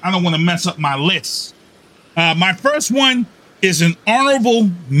don't want to mess up my list. My first one is an honorable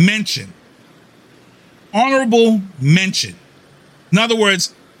mention. Honorable mention. In other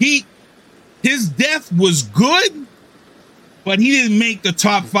words, his death was good, but he didn't make the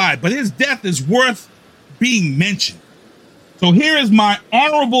top 5. But his death is worth being mentioned. So here is my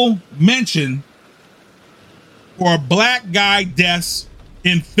honorable mention for black guy deaths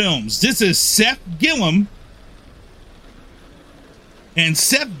in films. This is Seth Gillum. And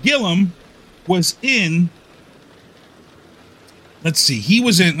Seth Gillum was in, let's see, he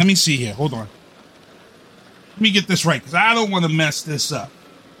was in, let me see here, hold on. Let me get this right, because I don't want to mess this up.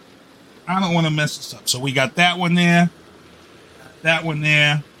 So we got that one there, got that one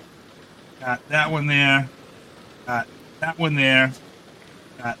there, got that one there, got that one there,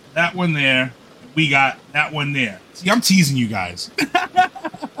 got that one there, we got that one there. See, I'm teasing you guys.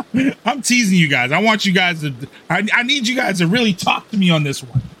 I'm teasing you guys. I want you guys to, I need you guys to really talk to me on this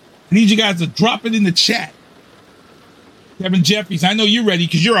one. I need you guys to drop it in the chat. Kevin Jeffries, I know you're ready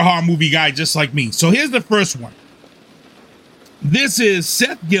because you're a horror movie guy just like me. So here's the first one. This is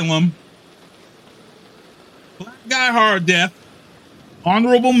Seth Gillum, black guy horror death,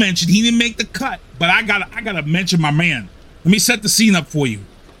 honorable mention. He didn't make the cut, but I gotta mention my man. Let me set the scene up for you.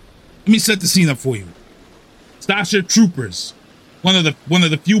 Starship Troopers, one of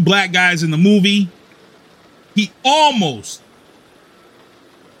the few black guys in the movie.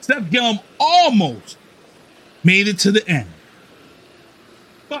 Seth Gillum almost made it to the end,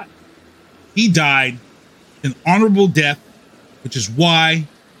 but he died an honorable death, which is why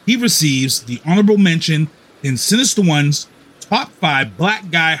he receives the honorable mention in Sinister One's top 5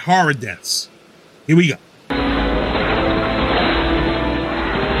 black guy horror deaths. Here we go.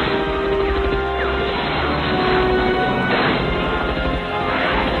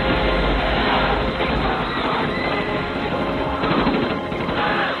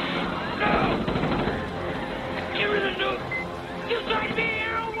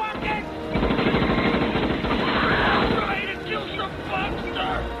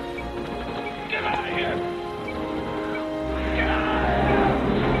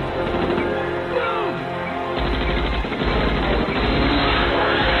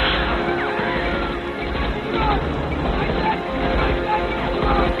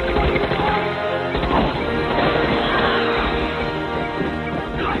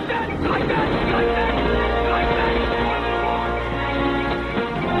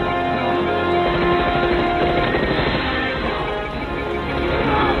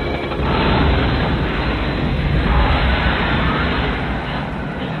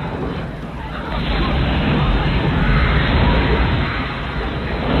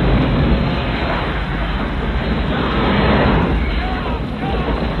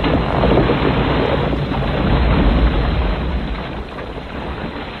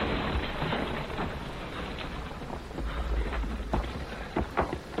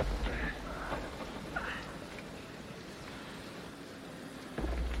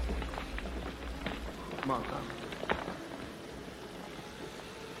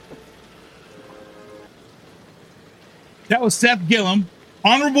 That was Seth Gillum.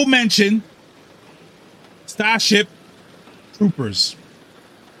 Honorable mention, Starship Troopers.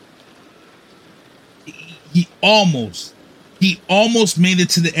 He almost made it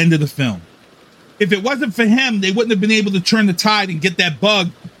to the end of the film. If it wasn't for him, they wouldn't have been able to turn the tide and get that bug,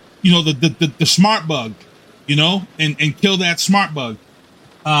 you know, the smart bug, you know, and kill that smart bug.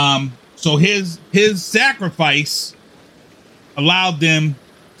 So his sacrifice allowed them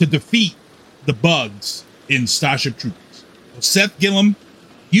to defeat the bugs in Starship Troopers. So Seth Gillum,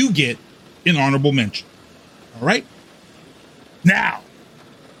 you get an honorable mention. All right. Now,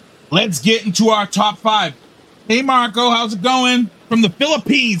 let's get into our top 5. Hey, Marco, how's it going? From the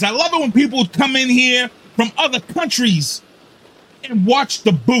Philippines. I love it when people come in here from other countries and watch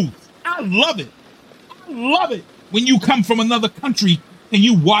the booth. I love it. I love it when you come from another country and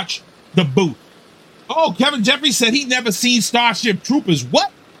you watch the booth. Oh, Kevin Jeffries said he never seen Starship Troopers.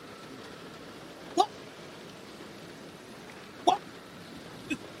 What?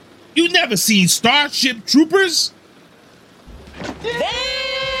 You never seen Starship Troopers?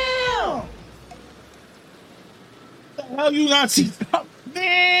 Damn! hell you not see?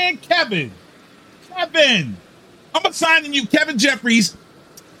 Man, Kevin. I'm assigning you, Kevin Jeffries,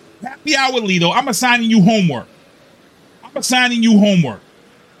 Happy Hour Lido. I'm assigning you homework.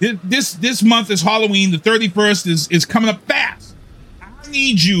 This month is Halloween. The 31st is coming up fast. I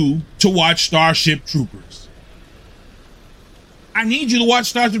need you to watch Starship Troopers. I'm going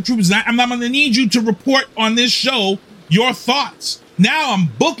to need you to report on this show your thoughts. Now I'm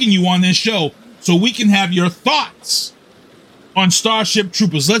booking you on this show so we can have your thoughts on Starship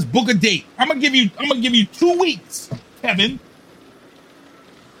Troopers. Let's book a date. I'm gonna give you 2 weeks, Kevin.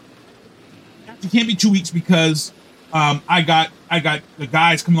 It can't be 2 weeks because I got the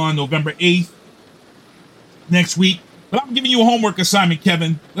guys coming on November 8th next week. But I'm giving you a homework assignment,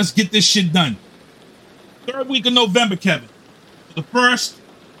 Kevin. Let's get this shit done. 3rd week of November, Kevin. The 1st,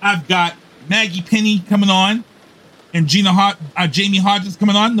 I've got Maggie Penny coming on and Jamie Hodges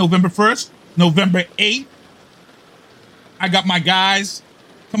coming on November 1st. November 8th, I got my guys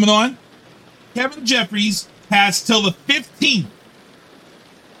coming on. Kevin Jeffries has till the 15th.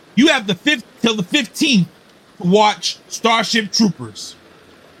 You have till the 15th to watch Starship Troopers.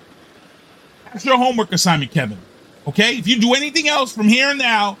 That's your homework assignment, Kevin. Okay? If you do anything else from here and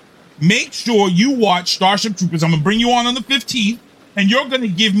now, make sure you watch Starship Troopers. I'm going to bring you on the 15th, and you're going to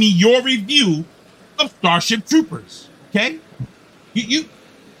give me your review of Starship Troopers. Okay? You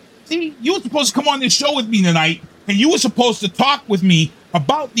were supposed to come on this show with me tonight, and you were supposed to talk with me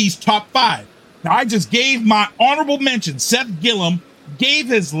about these top 5. Now, I just gave my honorable mention. Seth Gillum gave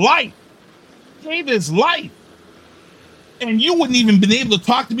his life. And you wouldn't even been able to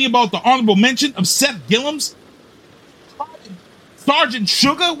talk to me about the honorable mention of Seth Gillum's Sergeant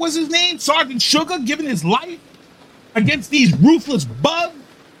Sugar was his name? Sergeant Sugar giving his life against these ruthless bugs?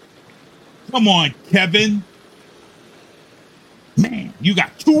 Come on, Kevin. Man, you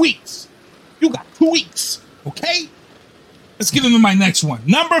got 2 weeks. Okay? Let's get into my next one.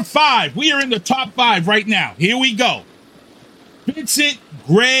 Number 5. We are in the top 5 right now. Here we go. Vincent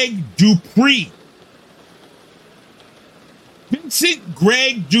Greg Dupree.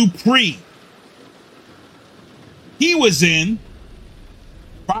 He was in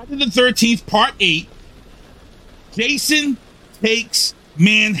Friday the 13th, Part 8. Jason Takes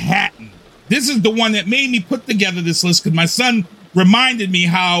Manhattan. This is the one that made me put together this list because my son reminded me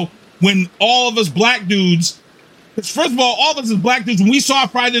how when all of us black dudes, because first of all of us as black dudes, when we saw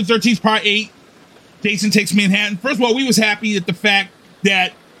Friday the 13th, Part 8, Jason Takes Manhattan, first of all, we was happy at the fact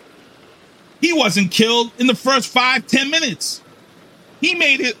that he wasn't killed in the first 5-10 minutes. He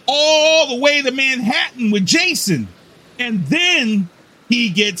made it all the way to Manhattan with Jason, and then he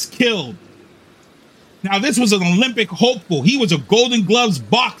gets killed. Now, this was an Olympic hopeful. He was a Golden Gloves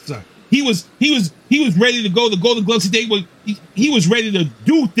boxer. He was ready to go to the Golden Gloves today. He was ready to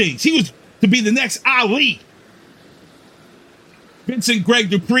do things. He was to be the next Ali. Vincent Greg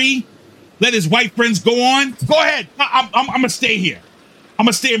Dupree let his white friends go on. Go ahead. I'm going to stay here. I'm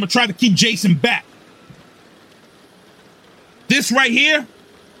going to try to keep Jason back. This right here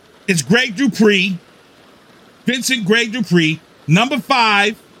is Greg Dupree, Vincent Greg Dupree, number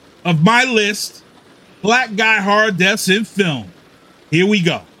 5 of my list, black guy horror deaths in film. Here we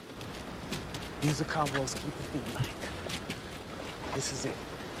go. These are combos keep the feet light. This is it.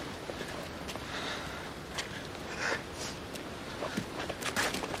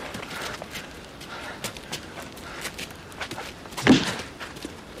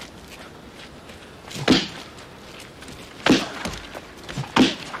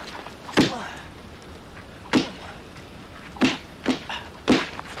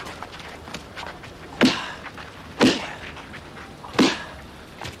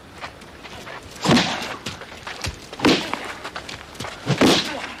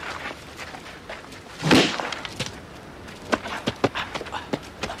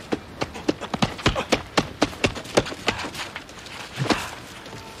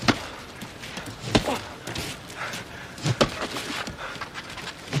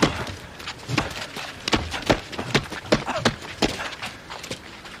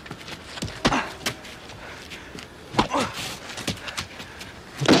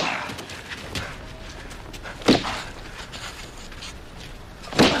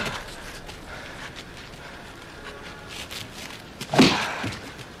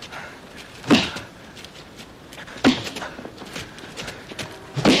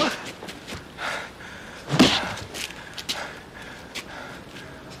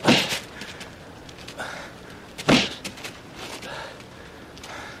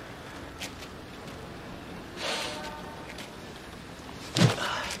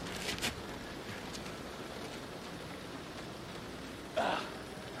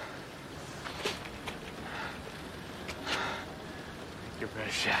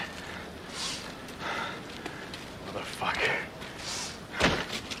 finish yet. Motherfucker.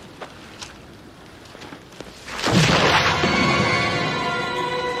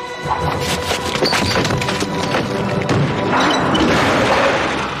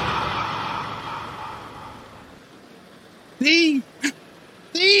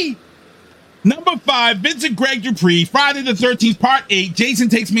 See? Number 5, Vincent Greg Dupree, Friday the 13th, Part 8, Jason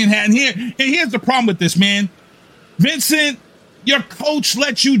Takes Manhattan. Here, and here's the problem with this, man. Vincent, your coach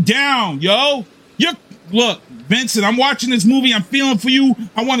let you down, yo. Look, Vincent, I'm watching this movie. I'm feeling for you.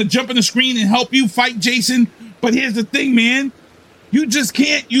 I want to jump in the screen and help you fight Jason. But here's the thing, man. You just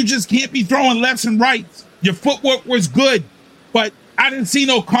can't be throwing lefts and rights. Your footwork was good, but I didn't see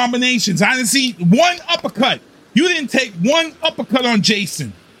no combinations. I didn't see one uppercut. You didn't take one uppercut on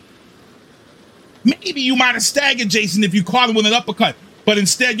Jason. Maybe you might have staggered Jason if you caught him with an uppercut, but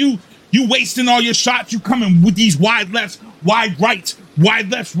instead you wasting all your shots. You coming with these wide lefts, wide rights, wide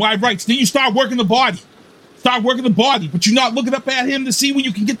lefts, wide rights. Then you start working the body. But you're not looking up at him to see when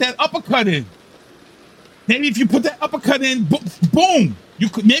you can get that uppercut in. Maybe if you put that uppercut in, boom. You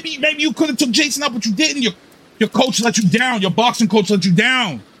could maybe you could have took Jason out, but you didn't. Your coach let you down. Your boxing coach let you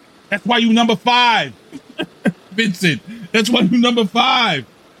down. That's why you number 5, Vincent. That's why you number 5.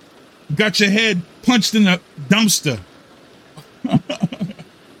 You got your head punched in a dumpster.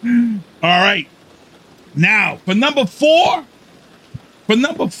 All right. Now for number 4. We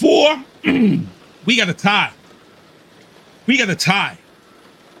got a tie.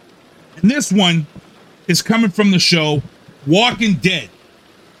 And this one is coming from the show Walking Dead.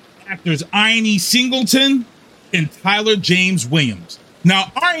 Actors Iron E. Singleton and Tyler James Williams.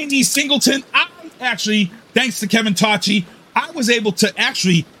 Now, Iron E. Singleton, I actually, thanks to Kevin Tachi, I was able to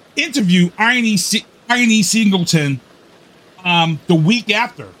actually interview Iron E. Singleton the week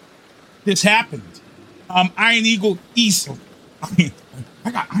after this happened. Iron Eagle East. I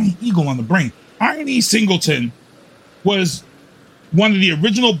got Iron Eagle on the brain. Iron E. Singleton was one of the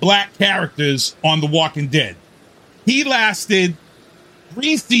original black characters on The Walking Dead. He lasted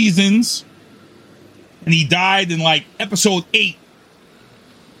 3 seasons, and he died in like episode 8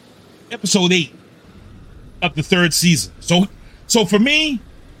 of the 3rd season. So for me,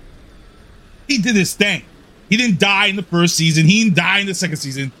 he did his thing. He didn't die in the 1st season. He didn't die in the 2nd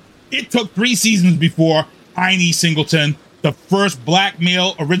season. It took 3 seasons before Iron E. Singleton, the first black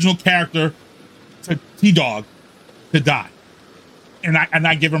male original character to T-Dog, to die. And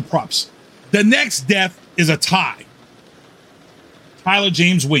I give him props. The next death is a tie. Tyler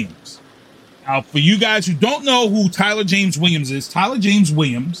James Williams. Now, for you guys who don't know who Tyler James Williams is, Tyler James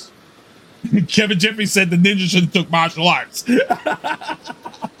Williams, Kevin Jeffrey said the ninja should have took martial arts.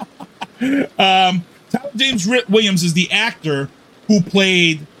 Tyler James Williams is the actor who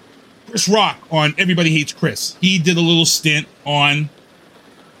played Chris Rock on Everybody Hates Chris. He did a little stint on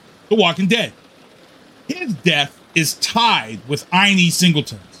The Walking Dead. His death is tied with Iron E.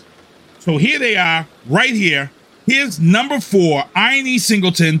 Singleton's. So here they are, right here. Here's number 4, Iron E.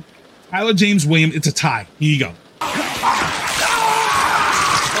 Singleton, Tyler James Williams. It's a tie. Here you go.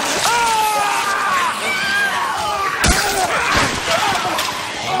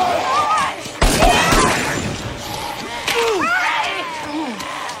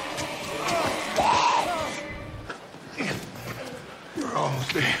 We're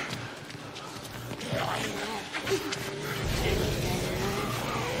almost there.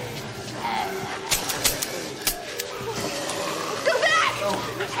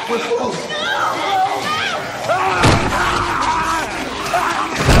 We're close.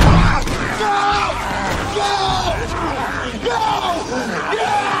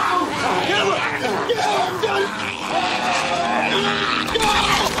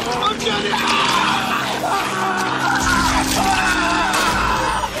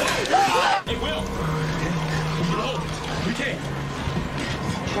 Hey, Will. We take.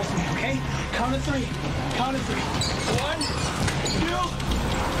 Trust me, okay? Count of 3. Count of 3. 1, 2.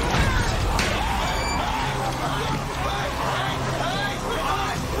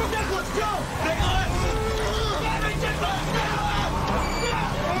 Let's go!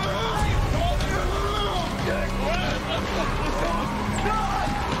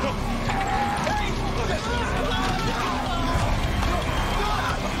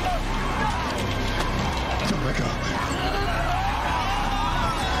 Come back up.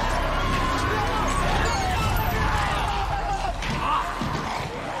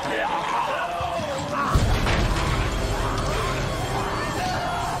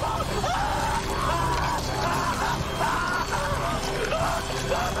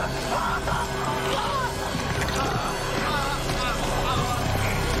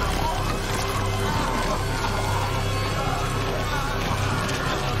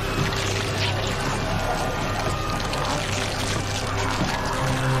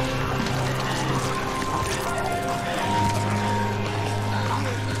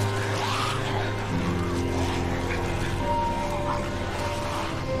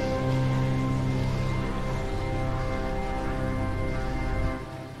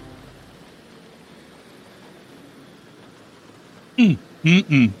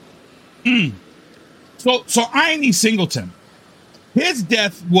 So Irony Singleton, his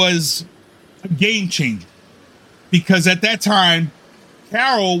death was a game changer because at that time,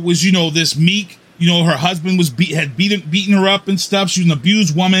 Carol was, this meek, her husband was beaten her up and stuff. She was an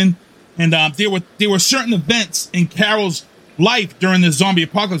abused woman. And there were certain events in Carol's life during the zombie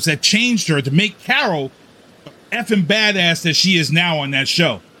apocalypse that changed her to make Carol the effing badass that she is now on that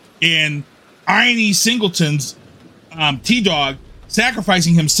show. And Irony Singleton's T-Dog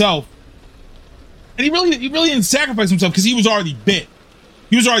sacrificing himself, and he really didn't sacrifice himself because he was already bit.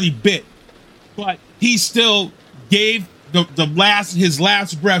 But he still gave his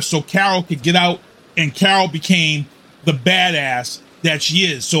last breath so Carol could get out, and Carol became the badass that she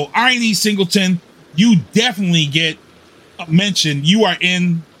is. So Irony Singleton, you definitely get a mention. You are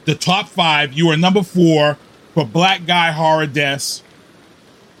in the top 5. You are number 4 for Black Guy Horror Deaths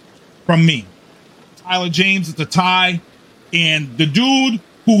from me. Tyler James at the tie, and the dude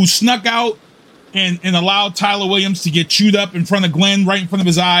who snuck out and allowed Tyler Williams to get chewed up in front of Glenn, right in front of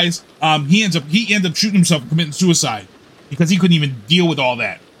his eyes. He ended up shooting himself and committing suicide because he couldn't even deal with all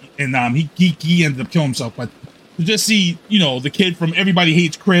that, and he ended up killing himself. But to just see, the kid from Everybody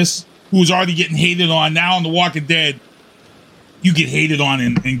Hates Chris, who was already getting hated on, now on The Walking Dead, you get hated on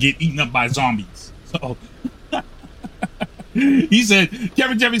and get eaten up by zombies. So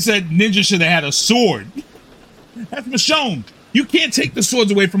Kevin Jeffrey said Ninja should have had a sword. That's Michonne. You can't take the swords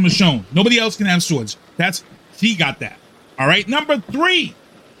away from Michonne. Nobody else can have swords. She got that. All right. Number 3,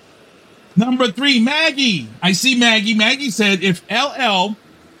 Maggie. I see Maggie. Maggie said, if LL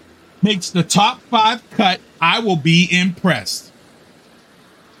makes the top 5 cut, I will be impressed.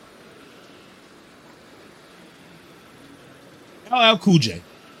 LL Cool J.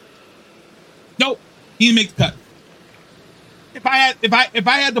 Nope. He didn't make the cut. If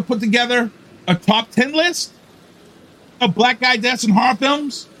I had to put together a top 10 list of black guy deaths in horror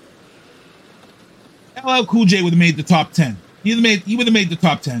films, LL Cool J would have made the top 10. He would have made the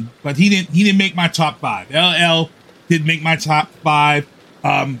top 10, but he didn't make my top 5. LL didn't make my top 5.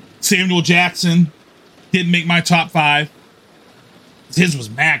 Samuel Jackson didn't make my top 5. His was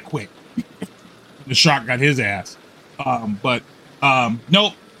mad quick. The shark got his ass.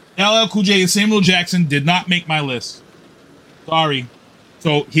 Nope. LL Cool J and Samuel Jackson did not make my list. Sorry.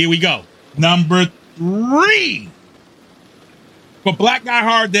 So here we go. Number 3 for black guy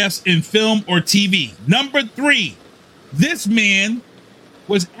horror deaths in film or TV. Number 3. This man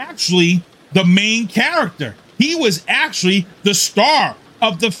was actually the main character. He was actually the star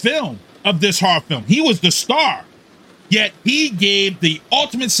of the film, of this horror film. He was the star. Yet he gave the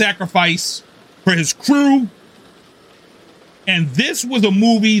ultimate sacrifice for his crew. And this was a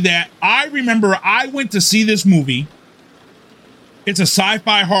movie that I remember I went to see this movie. It's a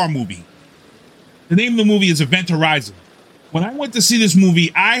sci-fi horror movie. The name of the movie is Event Horizon. When I went to see this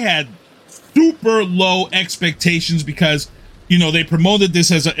movie, I had super low expectations because, they promoted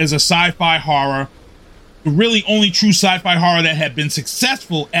this as a sci-fi horror. The really only true sci-fi horror that had been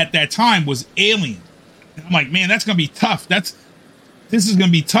successful at that time was Alien. And I'm like, man, that's going to be tough. This is going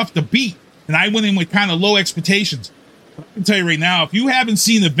to be tough to beat. And I went in with kind of low expectations. But I can tell you right now, if you haven't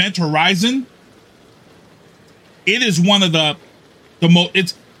seen Event Horizon, it is one of the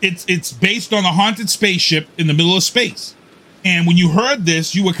most, it's based on a haunted spaceship in the middle of space. And when you heard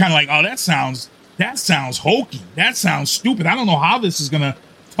this, you were kind of like, oh, that sounds hokey. That sounds stupid. I don't know how this is going to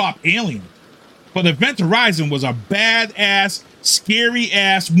top Alien. But Event Horizon was a badass,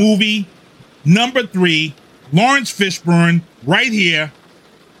 scary-ass movie. Number 3, Lawrence Fishburne, right here.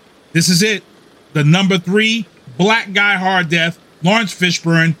 This is it. The number 3 black guy horror death, Lawrence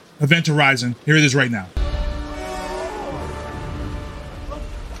Fishburne, Event Horizon. Here it is right now.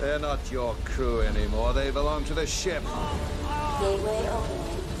 They're not your crew anymore. They belong to the ship. Gateway opening.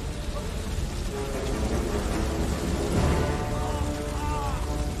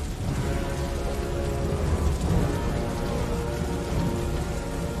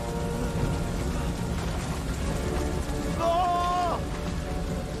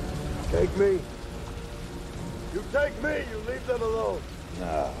 Take me. You take me, you leave them alone.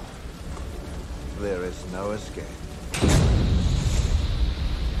 No. There is no escape.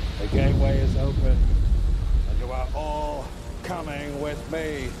 The gateway is open, and you are all coming with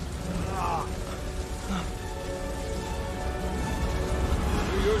me.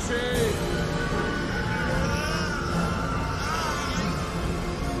 Do you see?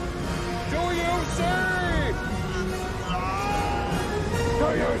 Do you see? Do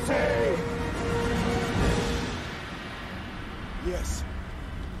you see? Yes.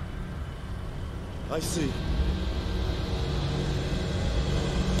 I see.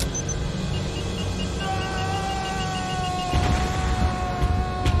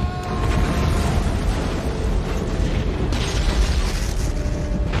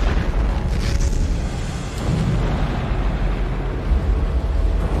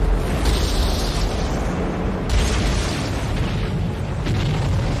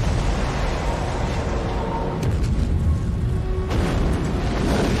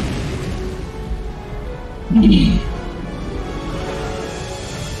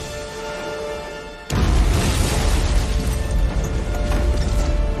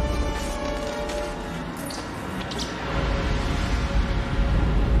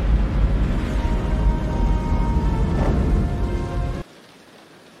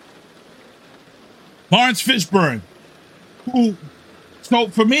 Lawrence Fishburne, so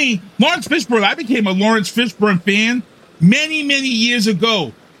for me, Lawrence Fishburne, I became a Lawrence Fishburne fan many, many years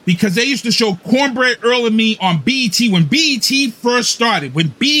ago because they used to show Cornbread, Earl and Me on BET when BET first started.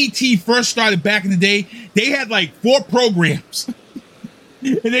 When BET first started back in the day, they had like 4 programs.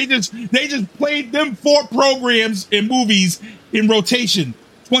 And they just played them 4 programs and movies in rotation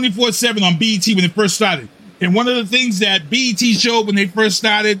 24/7 on BET when it first started. And one of the things that BET showed when they first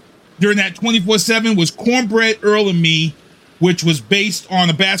started during that 24/7 was Cornbread, Earl and Me, which was based on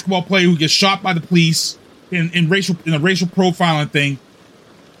a basketball player who gets shot by the police in a racial profiling thing.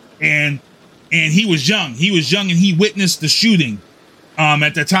 And he was young. He was young and he witnessed the shooting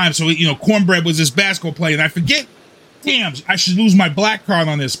at that time. So, you know, Cornbread was this basketball player. And I forget, damn, I should lose my black card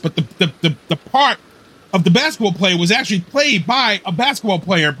on this, but the part of the basketball player was actually played by a basketball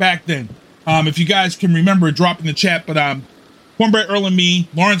player back then. If you guys can remember, drop in the chat. But Cornbread, Earl and Me,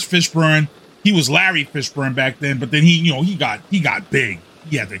 Lawrence Fishburne. He was Larry Fishburne back then, but then he got big.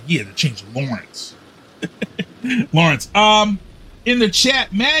 He had to change Lawrence. Lawrence. In the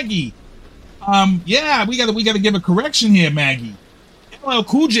chat, Maggie. Yeah, we gotta give a correction here, Maggie. LL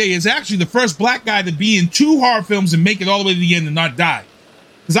Cool J is actually the first black guy to be in 2 horror films and make it all the way to the end and not die.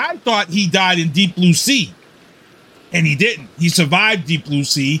 Because I thought he died in Deep Blue Sea. And he didn't. He survived Deep Blue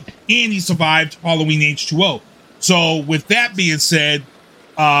Sea and he survived Halloween H2O. So with that being said,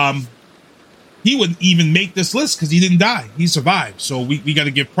 he wouldn't even make this list because he didn't die. He survived. So we got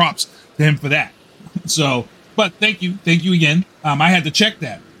to give props to him for that. So, but thank you again. I had to check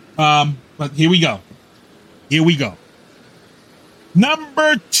that. But here we go.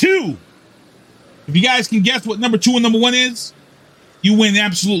 Number 2. If you guys can guess what number 2 and number 1 is, you win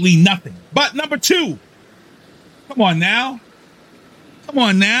absolutely nothing. But number 2, come on now.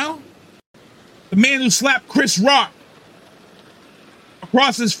 The man who slapped Chris Rock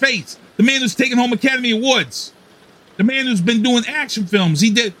across his face. The man who's taken home Academy Awards. The man who's been doing action films.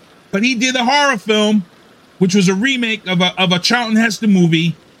 He did a horror film, which was a remake of a Charlton Heston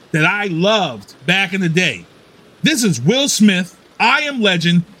movie that I loved back in the day. This is Will Smith, I Am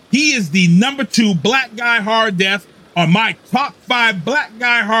Legend. He is the number 2 black guy horror death on my top 5 black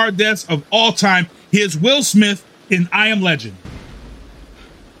guy horror deaths of all time. Here's Will Smith in I Am Legend.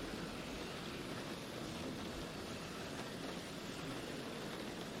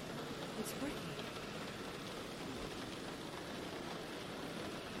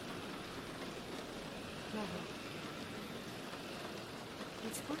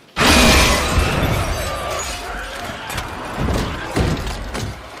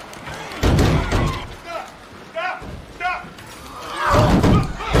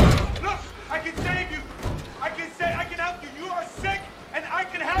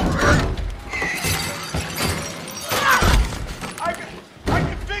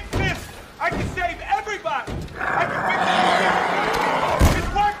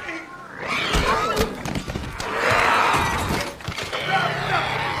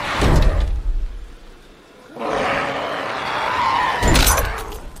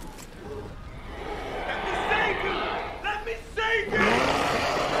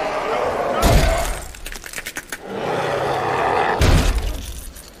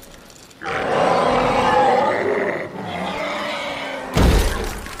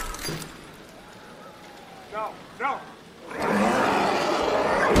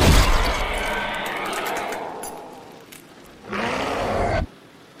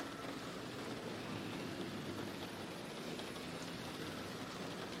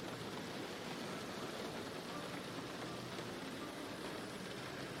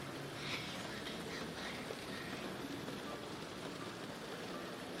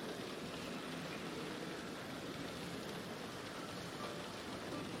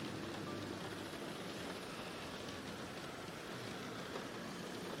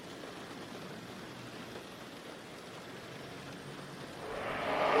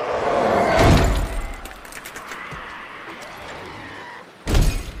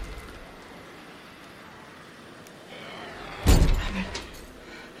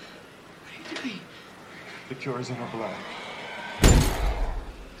 Yours in her blood.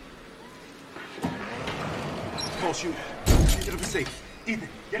 Oh, shoot. It'll be safe. Ethan,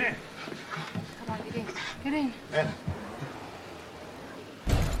 get in. Come on, get in. Get in. Anna.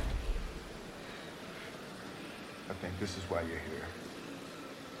 I think this is why you're here.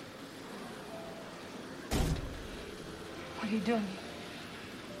 are you doing?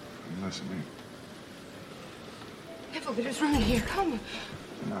 I'm listening. Everybody's running here. Come on.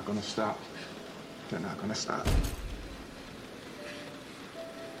 They're not gonna stop. They're not gonna stop.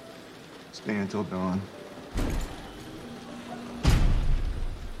 Stay until dawn.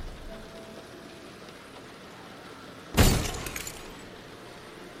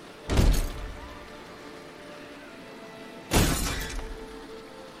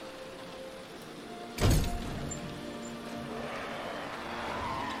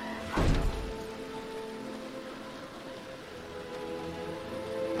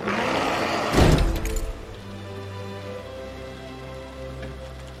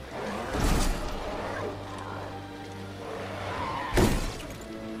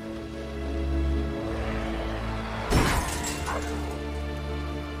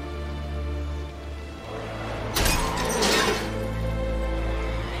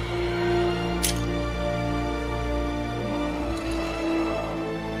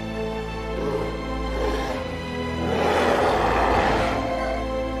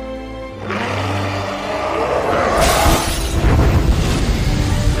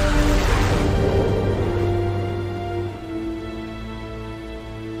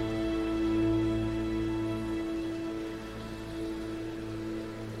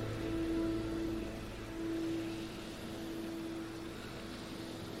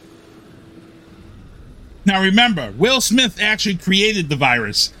 Now remember, Will Smith actually created the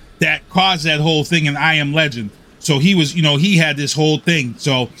virus that caused that whole thing in I Am Legend. So he was, he had this whole thing.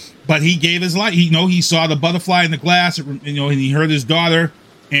 So, but he gave his life. He saw the butterfly in the glass, and he heard his daughter,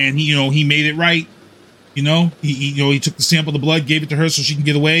 and he made it right. He took the sample of the blood, gave it to her so she can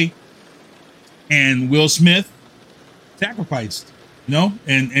get away. And Will Smith sacrificed, and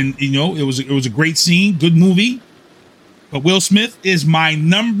it was a great scene, good movie. But Will Smith is my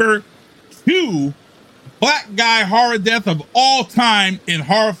number 2 black guy horror death of all time in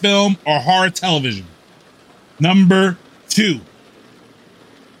horror film or horror television. Number 2.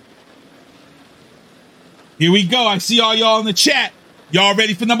 Here we go. I see all y'all in the chat. Y'all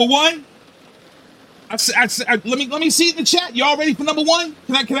ready for number 1? Let me see in the chat. Y'all ready for number 1?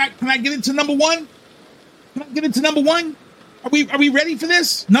 Can I get into number 1? Can I get into number 1? Are we ready for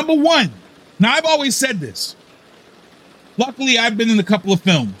this? Number 1. Now I've always said this. Luckily, I've been in a couple of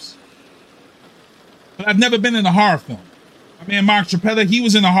films. But I've never been in a horror film. My man Mark Trapetta, he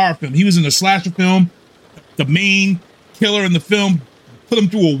was in a horror film. He was in a slasher film. The main killer in the film put him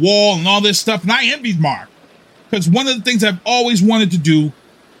through a wall and all this stuff. And I envied Mark. Because one of the things I've always wanted to do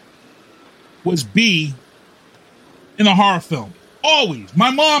was be in a horror film. Always.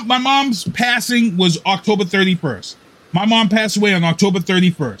 My mom's passing was October 31st. My mom passed away on October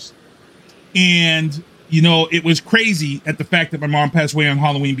 31st. And, it was crazy at the fact that my mom passed away on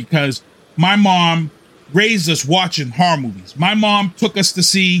Halloween because my mom raised us watching horror movies. My mom took us to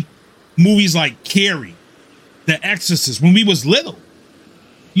see movies like Carrie, The Exorcist, when we was little.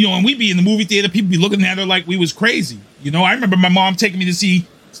 And we'd be in the movie theater, people be looking at her like we was crazy. I remember my mom taking me to see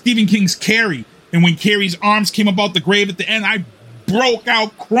Stephen King's Carrie, and when Carrie's arms came up out the grave at the end, I broke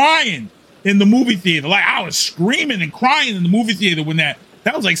out crying in the movie theater. Like, I was screaming and crying in the movie theater when that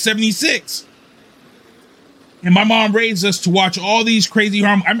was like 76. And my mom raised us to watch all these crazy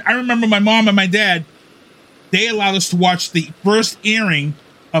horror. I remember my mom and my dad, they allowed us to watch the first airing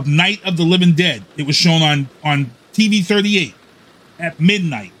of Night of the Living Dead. It was shown on TV 38 at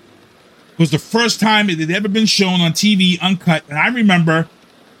midnight. It was the first time it had ever been shown on TV uncut. And I remember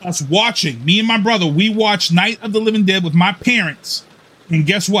us watching, me and my brother, we watched Night of the Living Dead with my parents. And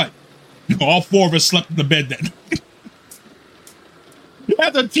guess what? All 4 of us slept in the bed then.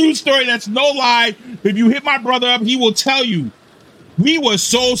 That's a true story. That's no lie. If you hit my brother up, he will tell you. We were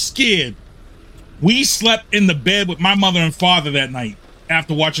so scared. We slept in the bed with my mother and father that night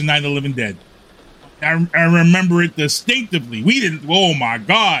after watching Night of the Living Dead. I remember it distinctively. We didn't, oh my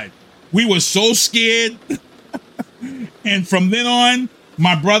God. We were so scared. And from then on,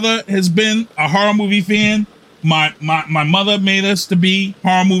 my brother has been a horror movie fan. My mother made us to be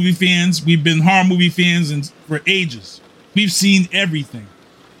horror movie fans. We've been horror movie fans for ages. We've seen everything.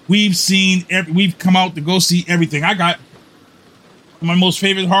 We've come out to go see everything. I got my most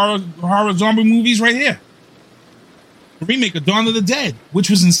favorite horror zombie movies right here. The remake of Dawn of the Dead,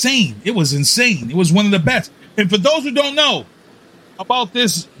 which was insane. It was insane. It was one of the best. And for those who don't know about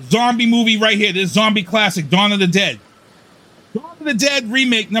this zombie movie right here, this zombie classic, Dawn of the Dead. Dawn of the Dead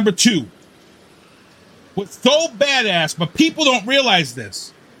remake number 2 was so badass, but people don't realize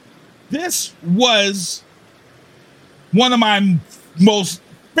this. This was one of my most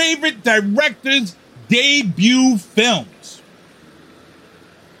favorite director's debut films.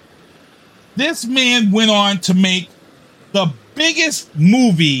 This man went on to make the biggest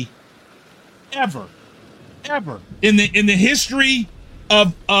movie ever in the history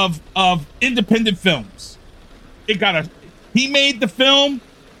of independent films. He made the film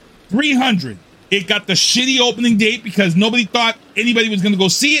 300. It got the shitty opening date because nobody thought anybody was going to go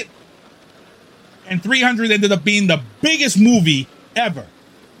see it. And 300 ended up being the biggest movie ever.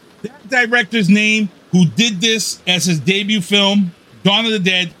 That director's name, who did this as his debut film, Dawn of the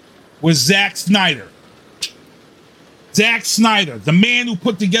Dead, was Zack Snyder. Zack Snyder, the man who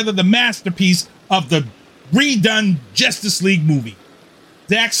put together the masterpiece of the redone Justice League movie.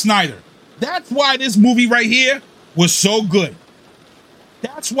 Zack Snyder. That's why this movie right here was so good.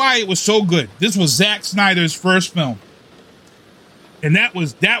 That's why it was so good. This was Zack Snyder's first film. And that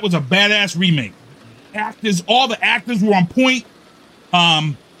was a badass remake. All the actors were on point.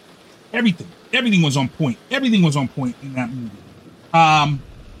 Everything was on point. Everything was on point in that movie.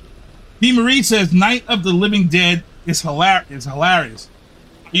 B. Marie says Night of the Living Dead is hilarious.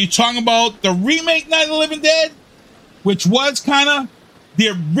 Are you talking about the remake Night of the Living Dead? Which was kind of the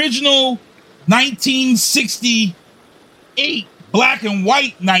original 1968 black and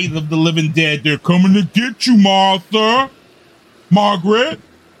white Night of the Living Dead. They're coming to get you, Margaret.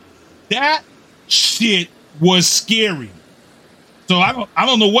 That shit was scary. So I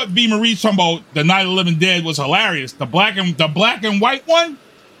don't know what V. Marie's talking about. The Night of the Living Dead was hilarious. The black and white one,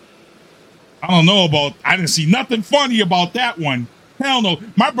 I don't know about. I didn't see nothing funny about that one. Hell no.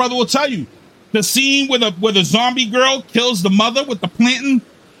 My brother will tell you the scene where the zombie girl kills the mother with the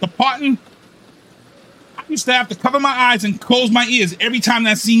potting. I used to have to cover my eyes and close my ears every time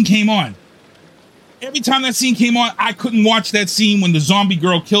that scene came on. Every time that scene came on, I couldn't watch that scene when the zombie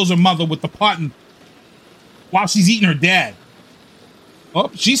girl kills her mother with the potting while she's eating her dad. Oh,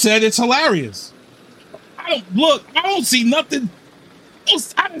 she said it's hilarious. I don't see nothing.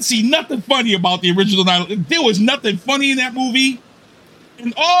 I didn't see nothing funny about the original Night. There was nothing funny in that movie.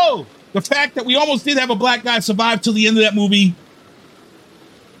 And the fact that we almost did have a black guy survive till the end of that movie.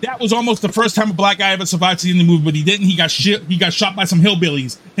 That was almost the first time a black guy ever survived to the end of the movie, but he didn't. He got shot by some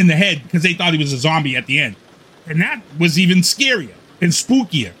hillbillies in the head because they thought he was a zombie at the end. And that was even scarier and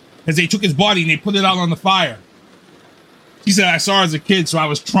spookier as they took his body and they put it out on the fire. He said, I saw her as a kid, so I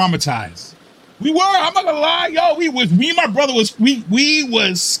was traumatized. We were, I'm not gonna lie, me and my brother was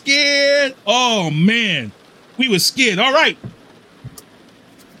scared. Oh man, we was scared. All right.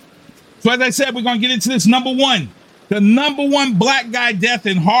 So as I said, we're gonna get into this number one. The number one black guy death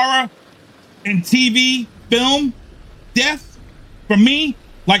in horror and TV film death for me.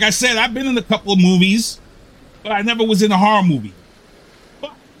 Like I said, I've been in a couple of movies, but I never was in a horror movie.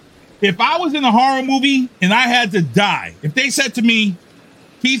 But if I was in a horror movie and I had to die, if they said to me,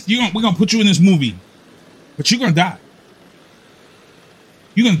 Keith, we're going to put you in this movie, but you're going to die.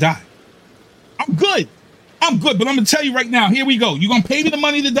 You're going to die. I'm good, but I'm going to tell you right now, here we go. You're going to pay me the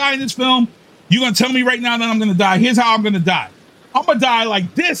money to die in this film. You're going to tell me right now that I'm going to die. Here's how I'm going to die. I'm going to die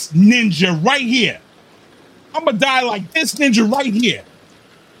like this ninja right here. I'm going to die like this ninja right here.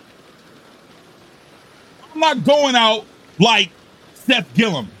 I'm not going out like Seth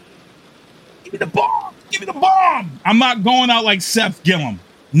Gillum. Give me the bomb. Give me the bomb. I'm not going out like Seth Gillum.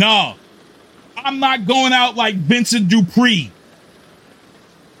 No. I'm not going out like Vincent Dupree.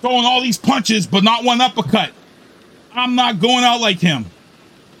 Throwing all these punches, but not one uppercut. I'm not going out like him.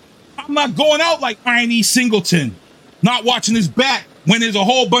 I'm not going out like Iron E. Singleton. Not watching his back when there's a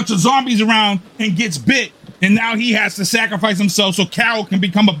whole bunch of zombies around and gets bit. And now he has to sacrifice himself so Carol can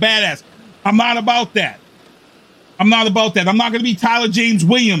become a badass. I'm not about that. I'm not about that. I'm not going to be Tyler James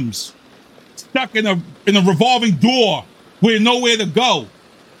Williams. Stuck in a revolving door with nowhere to go.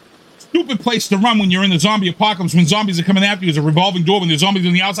 Stupid place to run when you're in the zombie apocalypse, when zombies are coming after you. There's a revolving door when there's zombies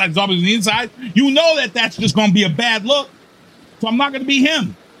on the outside, zombies on the inside. You know that that's just going to be a bad look. So I'm not going to be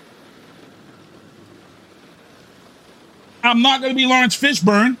him. I'm not going to be Lawrence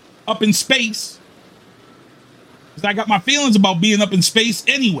Fishburne up in space. Because I got my feelings about being up in space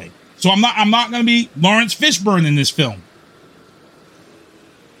anyway. So I'm not going to be Lawrence Fishburne in this film.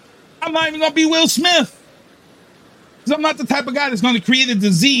 I'm not even going to be Will Smith. Because I'm not the type of guy that's going to create a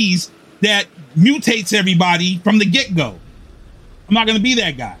disease that mutates everybody from the get-go. I'm not going to be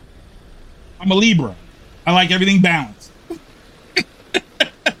that guy. I'm a Libra. I like everything balanced.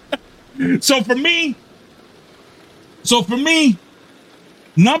 So for me,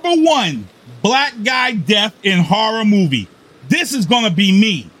 number one, black guy death in horror movie. This is going to be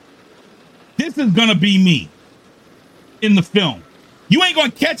me. This is going to be me in the film. You ain't going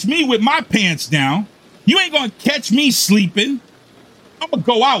to catch me with my pants down. You ain't going to catch me sleeping. I'm going to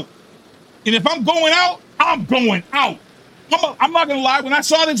go out. And if I'm going out, I'm going out. I'm not going to lie. When I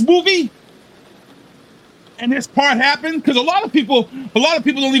saw this movie, and this part happened, because a lot of people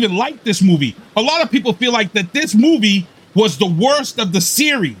don't even like this movie. A lot of people feel like that this movie was the worst of the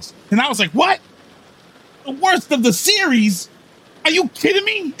series. And I was like, what? The worst of the series? Are you kidding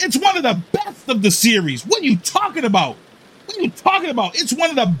me? It's one of the best of the series. What are you talking about? What are you talking about? It's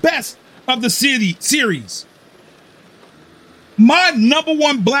one of the best of the series. My number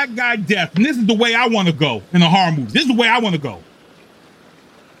one black guy death, and this is the way I want to go in a horror movie. This is the way I want to go.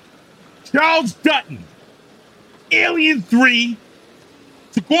 Charles Dutton, Alien 3,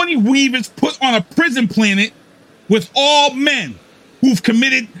 Sigourney Weaver's put on a prison planet with all men who've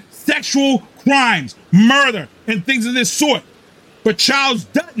committed sexual crimes, murder, and things of this sort. But Charles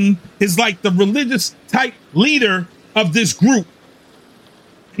Dutton is like the religious type leader of this group.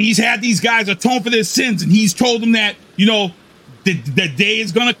 He's had these guys atone for their sins, and he's told them that, you know, the day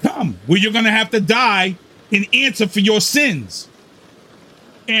is going to come where you're going to have to die and answer for your sins.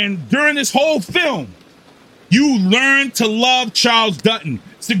 And during this whole film, you learn to love Charles Dutton.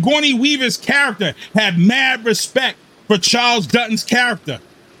 Sigourney Weaver's character had mad respect for Charles Dutton's character.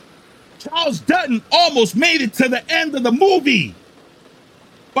 Charles Dutton almost made it to the end of the movie.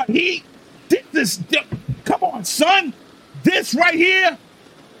 But he did this. Come on, son. This right here,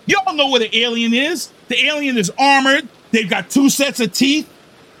 y'all know what an alien is. The alien is armored. They've got 2 sets of teeth.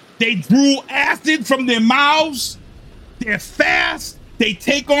 They drew acid from their mouths. They're fast. They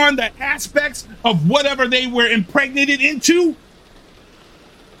take on the aspects of whatever they were impregnated into.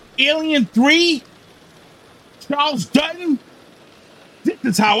 Alien 3, Charles Dutton. This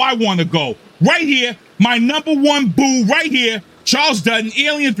is how I want to go. Right here, my number one boo right here, Charles Dutton,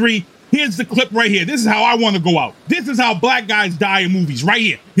 Alien 3. Here's the clip right here. This is how I want to go out. This is how black guys die in movies. Right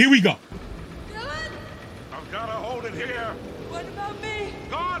here. Here we go. I've got to hold it here. What about me?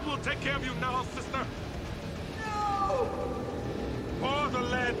 God will take care of you now, sister. No! Pour the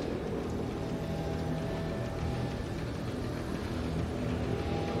lead.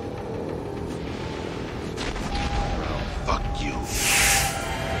 Fuck you.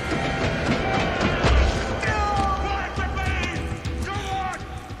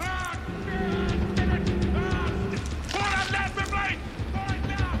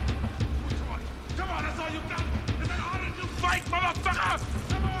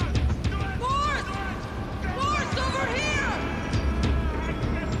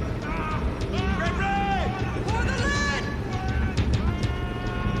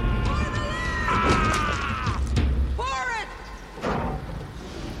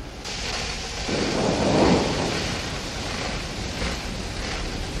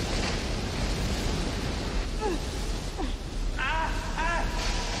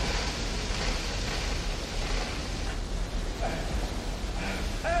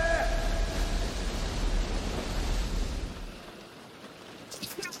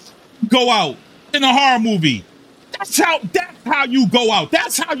 Go out in a horror movie. That's how you go out.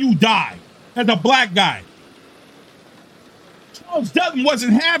 That's how you die as a black guy. Charles Dutton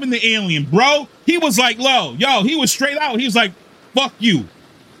wasn't having the alien, bro. He was like, he was straight out. He was like, fuck you.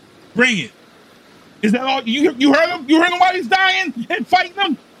 Bring it. Is that all? You heard him? You heard him while he's dying and fighting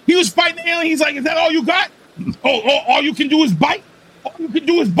him? He was fighting the alien. He's like, is that all you got? All you can do is bite? All you can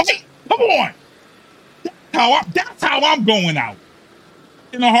do is bite? Come on. That's how I'm going out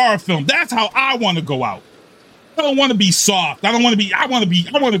in a horror film. That's how I want to go out. I don't want to be soft. I want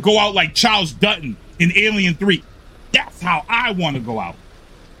to go out like Charles Dutton in Alien 3. That's how I want to go out.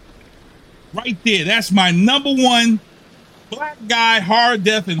 Right there. That's my number one black guy horror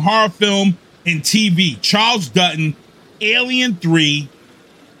death in horror film and TV. Charles Dutton, Alien 3.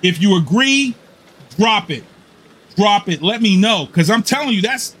 If you agree, drop it. Drop it. Let me know. Because I'm telling you,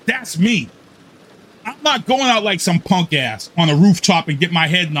 that's me. I'm not going out like some punk ass on a rooftop and get my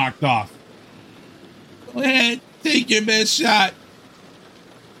head knocked off. Go ahead, take your best shot.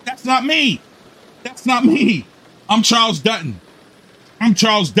 That's not me. That's not me. I'm Charles Dutton. I'm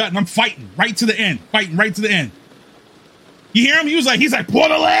Charles Dutton. I'm fighting right to the end. Fighting right to the end. You hear him? He's like, pour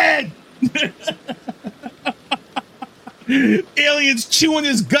the lead. Alien's chewing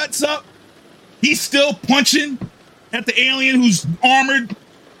his guts up. He's still punching at the alien who's armored.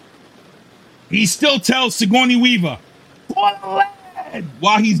 He still tells Sigourney Weaver, pour the lead,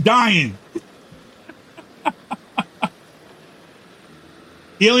 while he's dying.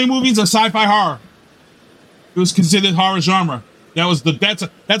 Alien movies are sci-fi horror. It was considered horror genre. That's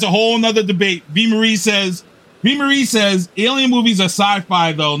a whole nother debate. V. Marie says alien movies are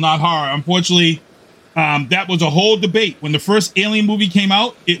sci-fi though, not horror. Unfortunately, that was a whole debate. When the first Alien movie came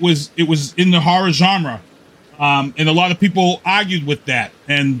out, it was in the horror genre. And a lot of people argued with that,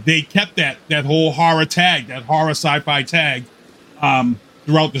 and they kept that whole horror tag, that horror sci-fi tag,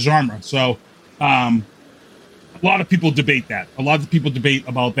 throughout the genre. So, A lot of people debate that. A lot of people debate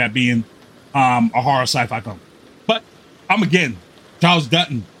about that being a horror sci-fi film. But I'm again, Charles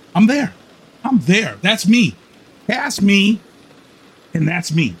Dutton. I'm there. That's me. Cast me, and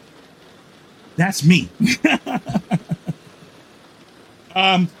that's me. That's me.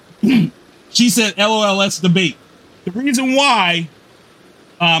 She said, LOL, let's debate. The reason why,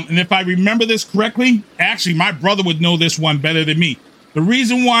 and if I remember this correctly, actually, my brother would know this one better than me. The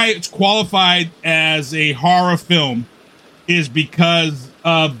reason why it's qualified as a horror film is because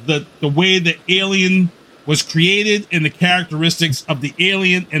of the way the alien was created and the characteristics of the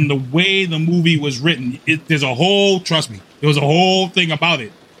alien and the way the movie was written. There's a whole, trust me, there was a whole thing about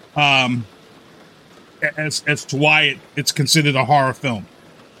it as to why it's considered a horror film.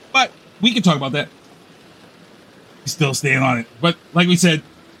 But we can talk about that. He's still staying on it. But like we said,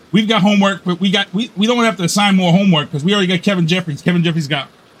 we've got homework, but we don't have to assign more homework because we already got Kevin Jeffries. Kevin Jeffries got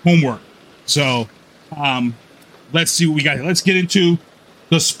homework. So let's see what we got here. Let's get into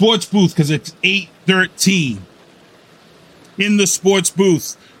the sports booth because it's 8:13. In the sports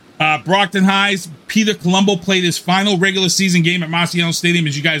booth, Brockton High's Peter Colombo played his final regular season game at Marciano Stadium.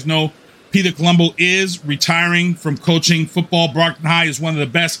 As you guys know, Peter Colombo is retiring from coaching football. Brockton High is one of the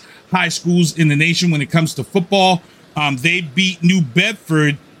best high schools in the nation when it comes to football. They beat New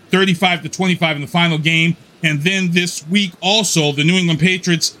Bedford 35-25 in the final game. And then this week also, the New England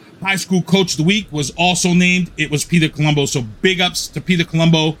Patriots High School Coach of the Week was also named. It was Peter Colombo. So big ups to Peter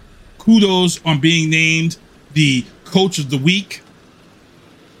Colombo. Kudos on being named the Coach of the Week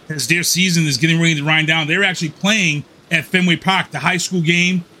as their season is getting ready to wind down. They're actually playing at Fenway Park. The high school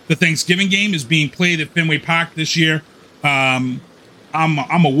game, the Thanksgiving game, is being played at Fenway Park this year. I'm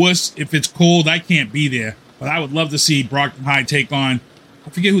a wuss. If it's cold, I can't be there. But I would love to see Brockton High take on, I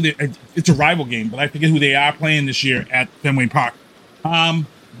forget who it's a rival game, but I forget who they are playing this year at Fenway Park.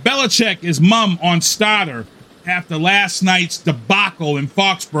 Belichick is mum on starter after last night's debacle in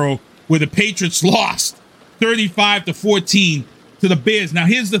Foxborough where the Patriots lost 35-14 to the Bears. Now,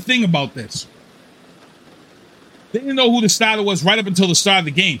 here's the thing about this. They didn't know who the starter was right up until the start of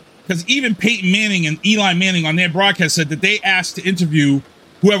the game because even Peyton Manning and Eli Manning on their broadcast said that they asked to interview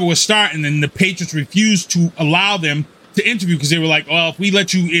whoever was starting, and the Patriots refused to allow them to interview because they were like, well, if we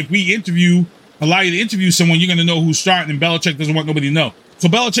allow you to interview someone, you're going to know who's starting, and Belichick doesn't want nobody to know. So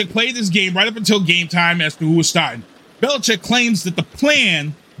Belichick played this game right up until game time as to who was starting. Belichick claims that the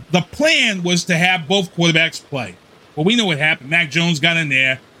plan was to have both quarterbacks play. Well, we know what happened. Mac Jones got in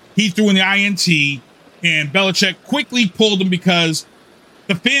there. He threw in the INT, and Belichick quickly pulled him because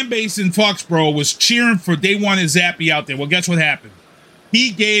the fan base in Foxborough was cheering for, they wanted Zappe out there. Well, guess what happened?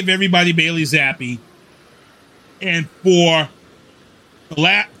 He gave everybody Bailey Zappe, and for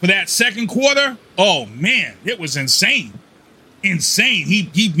that second quarter, oh man, it was insane.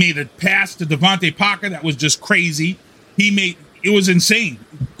 He made a pass to Devontae Parker that was just crazy. It was insane.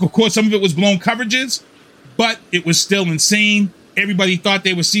 Of course, some of it was blown coverages, but it was still insane. Everybody thought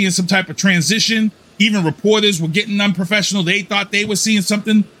they were seeing some type of transition. Even reporters were getting unprofessional. They thought they were seeing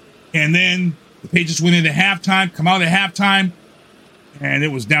something. And then the Patriots went into halftime, come out at halftime, and it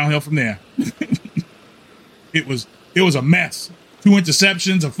was downhill from there. It was a mess. 2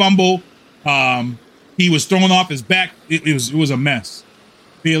 interceptions, a fumble. He was thrown off his back. It was a mess.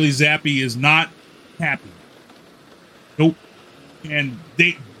 Bailey Zappe is not happy. Nope. And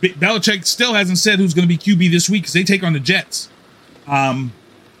Belichick still hasn't said who's going to be QB this week because they take on the Jets.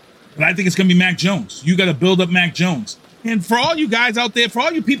 But I think it's going to be Mac Jones. You got to build up Mac Jones. And for all you guys out there, for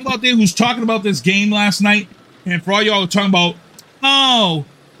all you people out there who's talking about this game last night, and for all y'all who are talking about,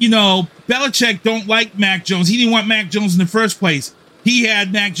 Belichick don't like Mac Jones. He didn't want Mac Jones in the first place. He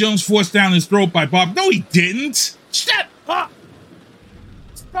had Mac Jones forced down his throat by Bob. No, he didn't. Shut up.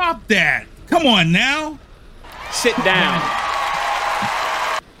 Stop that. Come on now. Sit down.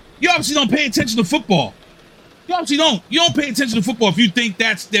 You obviously don't pay attention to football. You obviously don't. You don't pay attention to football if you think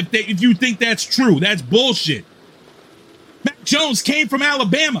that's true. That's bullshit. Mac Jones came from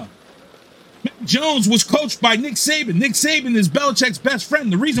Alabama. Mac Jones was coached by Nick Saban. Nick Saban is Belichick's best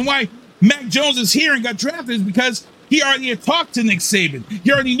friend. The reason why Mac Jones is here and got drafted is because he already had talked to Nick Saban.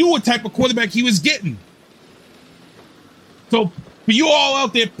 He already knew what type of quarterback he was getting. So for you all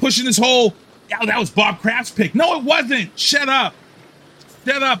out there pushing this whole, that was Bob Kraft's pick. No, it wasn't. Shut up.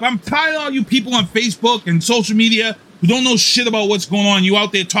 Shut up. I'm tired of all you people on Facebook and social media who don't know shit about what's going on. You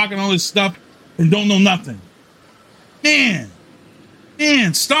out there talking all this stuff and don't know nothing. Man,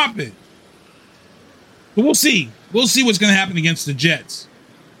 stop it. But we'll see. We'll see what's going to happen against the Jets.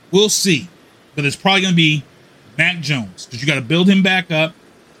 We'll see. But it's probably going to be Mac Jones because you got to build him back up.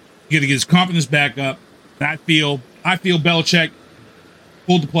 You got to get his confidence back up. And I feel Belichick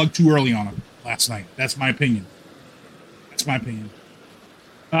pulled the plug too early on him last night. That's my opinion. That's my opinion.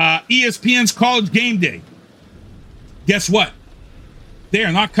 ESPN's College Game Day. Guess what? They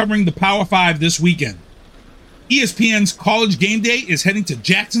are not covering the Power 5 this weekend. ESPN's College Game Day is heading to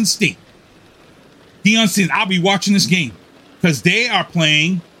Jackson State. Deion Sanders, I'll be watching this game because they are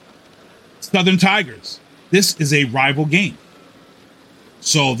playing Southern Tigers. This is a rival game.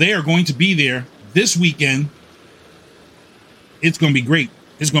 So they are going to be there this weekend. It's going to be great.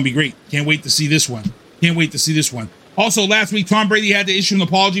 It's going to be great. Can't wait to see this one. Can't wait to see this one. Also, last week, Tom Brady had to issue an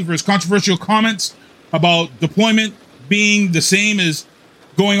apology for his controversial comments about deployment being the same as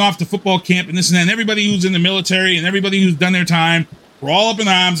going off to football camp and this and that. And everybody who's in the military and everybody who's done their time were all up in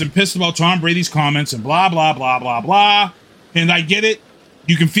arms and pissed about Tom Brady's comments and blah, blah, blah, blah, blah. And I get it.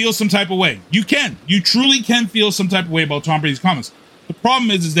 You can feel some type of way. You can. You truly can feel some type of way about Tom Brady's comments. The problem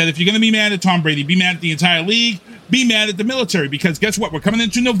is that if you're going to be mad at Tom Brady, be mad at the entire league, be mad at the military, because guess what? We're coming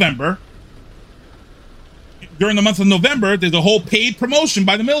into November. During the month of November, there's a whole paid promotion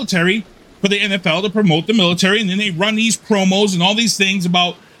by the military for the NFL to promote the military, and then they run these promos and all these things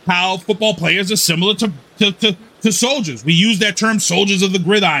about how football players are similar to soldiers. We use that term, soldiers of the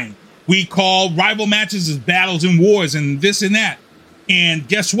gridiron. We call rival matches as battles and wars and this and that. And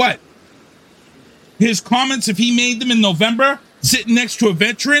guess what? His comments, if he made them in November, sitting next to a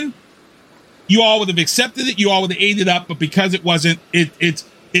veteran, you all would have accepted it. You all would have ate it up. But because it wasn't, it's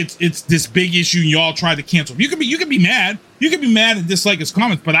this big issue, and you all tried to cancel him. You can be mad. You can be mad and dislike his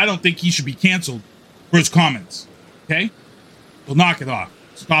comments, but I don't think he should be canceled for his comments. Okay? Well, knock it off.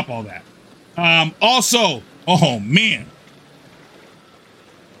 Stop all that. Also, oh man,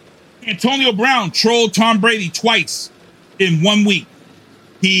 Antonio Brown trolled Tom Brady twice in 1 week.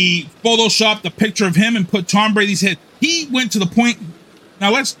 He photoshopped a picture of him and put Tom Brady's head. He went to the point. Now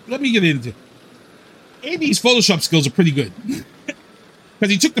let me get into it. AB's Photoshop skills are pretty good.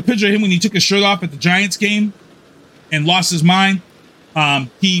 Because he took the picture of him when he took his shirt off at the Giants game and lost his mind.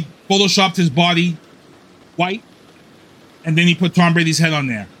 He photoshopped his body white, and then he put Tom Brady's head on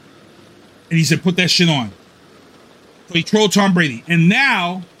there. And he said, put that shit on. So he trolled Tom Brady. And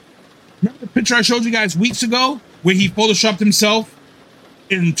now, remember the picture I showed you guys weeks ago where he photoshopped himself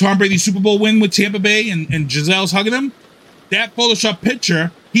in Tom Brady's Super Bowl win with Tampa Bay and Gisele's hugging him? That Photoshop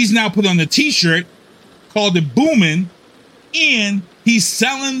picture, he's now put on the t-shirt, called it Boomin', and he's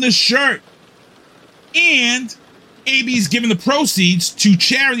selling the shirt. And AB's giving the proceeds to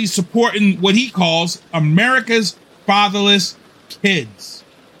charities supporting what he calls America's fatherless kids.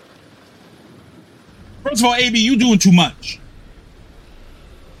 First of all, AB, you doing too much.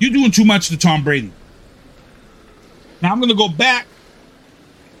 You're doing too much to Tom Brady. Now I'm going to go back.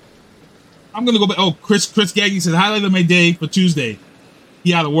 Oh, Chris Gaggy said, highlight of my day for Tuesday.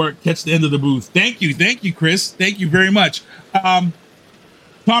 He out of work. Catch the end of the booth. Thank you, Chris. Thank you very much. Tom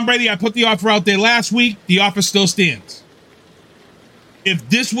Brady, I put the offer out there last week. The offer still stands. If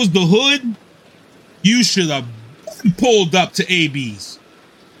this was the hood, you should have pulled up to AB's.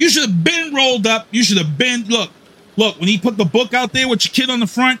 You should have been rolled up. You should have been, look, when he put the book out there with your kid on the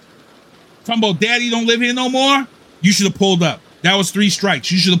front, talking about daddy don't live here no more, you should have pulled up. That was 3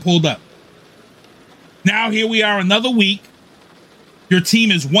 strikes. You should have pulled up. Now here we are another week. Your team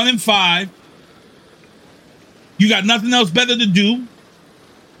is 1-5. You got nothing else better to do.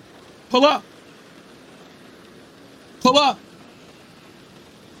 Pull up. Pull up.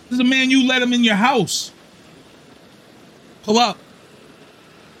 This is a man, you let him in your house. Pull up.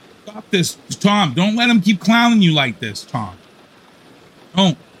 Stop this, Tom. Don't let him keep clowning you like this, Tom.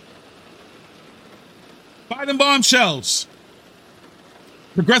 Don't. Biden bombshells.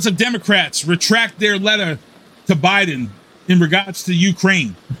 Progressive Democrats retract their letter to Biden in regards to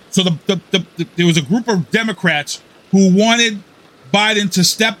Ukraine. So there was a group of Democrats who wanted Biden to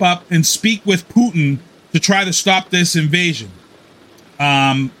step up and speak with Putin to try to stop this invasion.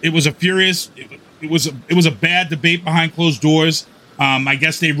 It was a furious, it was a bad debate behind closed doors. I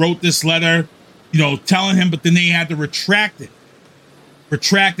guess they wrote this letter, telling him, but then they had to retract it.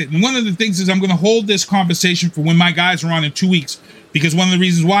 And one of the things is I'm going to hold this conversation for when my guys are on in 2 weeks, because one of the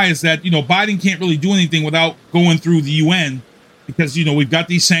reasons why is that, Biden can't really do anything without going through the UN, because, we've got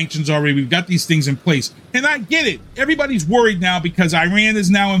these sanctions already. We've got these things in place. And I get it. Everybody's worried now because Iran is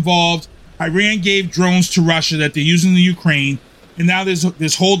now involved. Iran gave drones to Russia that they're using in the Ukraine. And now there's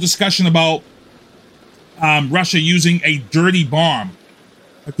this whole discussion about Russia using a dirty bomb.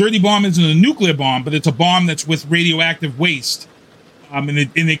 A dirty bomb isn't a nuclear bomb, but it's a bomb that's with radioactive waste. And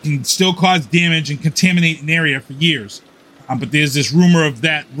it can still cause damage and contaminate an area for years. But there's this rumor of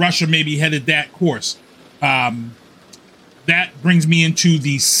that Russia maybe headed that course. That brings me into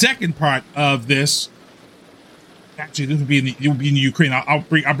the second part of this. Actually, this would be in the Ukraine. I'll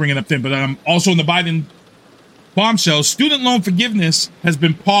bring it up then. But also in the Biden bombshell. Student loan forgiveness has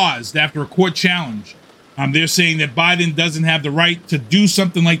been paused after a court challenge. They're saying that Biden doesn't have the right to do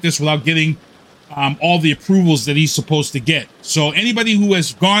something like this without getting all the approvals that he's supposed to get. So anybody who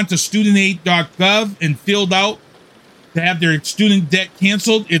has gone to studentaid.gov and filled out to have their student debt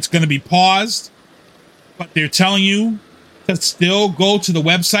canceled, it's going to be paused. But they're telling you to still go to the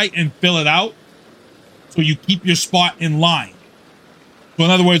website and fill it out so you keep your spot in line. So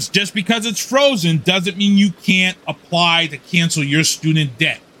in other words, just because it's frozen doesn't mean you can't apply to cancel your student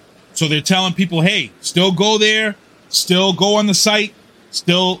debt. So they're telling people, hey, still go there, still go on the site,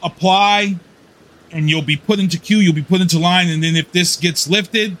 still apply, and you'll be put into queue, you'll be put into line, and then if this gets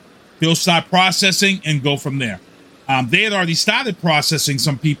lifted, they'll start processing and go from there. They had already started processing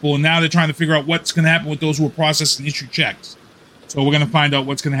some people, and now they're trying to figure out what's going to happen with those who are processed and issue checks. So we're going to find out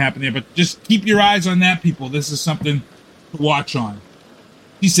what's going to happen there. But just keep your eyes on that, people. This is something to watch on.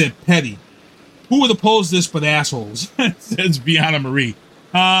 He said, petty. Who would oppose this but assholes? Says Bianna Marie.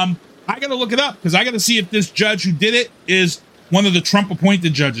 I got to look it up because I got to see if this judge who did it is one of the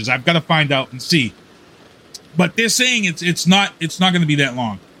Trump-appointed judges. I've got to find out and see. But they're saying it's not going to be that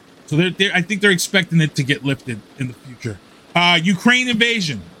long. So I think they're expecting it to get lifted in the future. Ukraine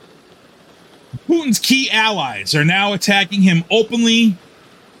invasion. Putin's key allies are now attacking him openly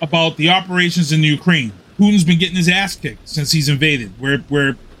about the operations in the Ukraine. Putin's been getting his ass kicked since he's invaded.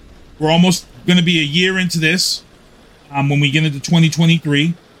 We're almost going to be a year into this when we get into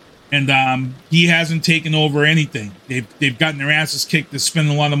 2023, and he hasn't taken over anything. They've gotten their asses kicked. They're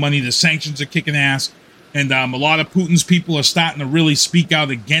spending a lot of money. The sanctions are kicking ass. And a lot of Putin's people are starting to really speak out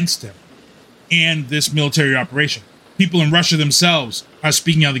against him and this military operation. People in Russia themselves are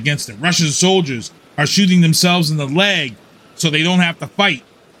speaking out against it. Russian soldiers are shooting themselves in the leg so they don't have to fight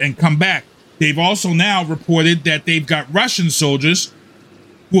and come back. They've also now reported that they've got Russian soldiers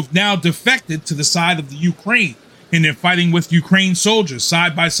who have now defected to the side of the Ukraine, and they're fighting with Ukraine soldiers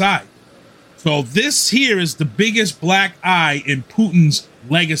side by side. So this here is the biggest black eye in Putin's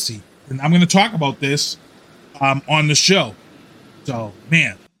legacy. And I'm going to talk about this on the show. So,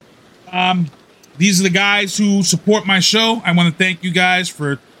 man, these are the guys who support my show. I want to thank you guys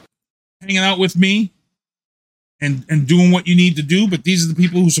for hanging out with me and doing what you need to do. But these are the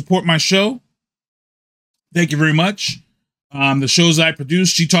people who support my show. Thank you very much. The shows I produce: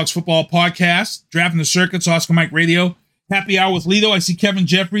 She Talks Football Podcast, Drafting the Circuits, Oscar Mike Radio, Happy Hour with Lito. I see Kevin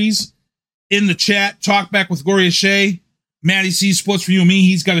Jeffries in the chat. Talk Back with Gloria Shea. Matty C, Sports for You and Me.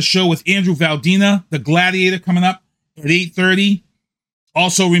 He's got a show with Andrew Valdina, the Gladiator, coming up at 8:30.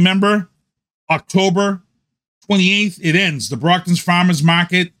 Also, remember, October 28th, it ends. The Brockton's Farmers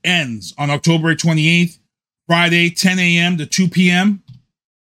Market ends on October 28th, Friday, 10 a.m. to 2 p.m.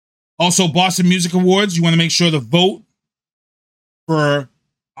 Also, Boston Music Awards. You want to make sure to vote for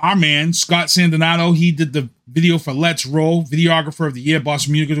our man, Scott Sandinato. He did the video for Let's Roll, Videographer of the Year,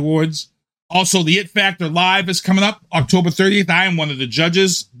 Boston Music Awards. Also, the It Factor Live is coming up October 30th. I am one of the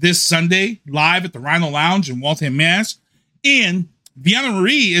judges this Sunday, live at the Rhino Lounge in Waltham, Mass. And Bianna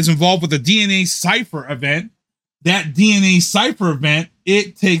Marie is involved with a DNA Cypher event. That DNA Cypher event,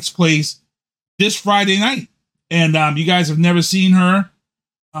 it takes place this Friday night. And you guys have never seen her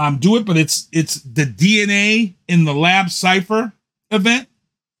do it, but it's the DNA in the Lab Cypher event.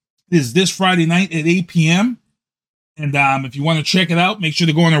 It is this Friday night at 8 p.m. And if you want to check it out, make sure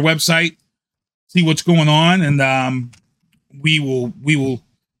to go on our website, see what's going on, and we will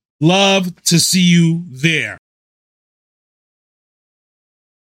love to see you there.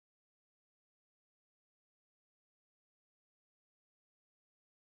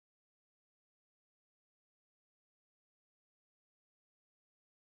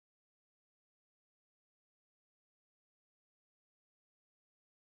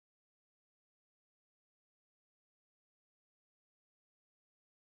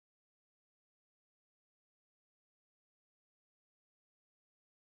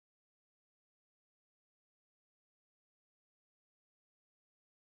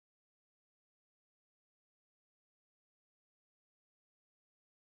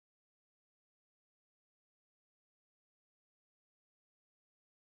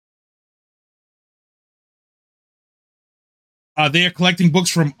 They are collecting books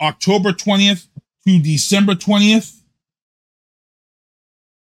from October 20th to December 20th.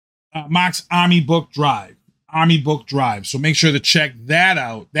 Mark's Army Book Drive. So make sure to check that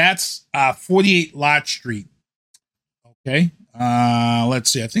out. That's 48 Lot Street. Okay.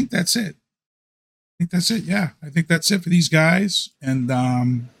 Let's see. I think that's it. Yeah. I think that's it for these guys. And I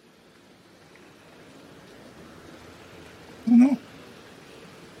don't know.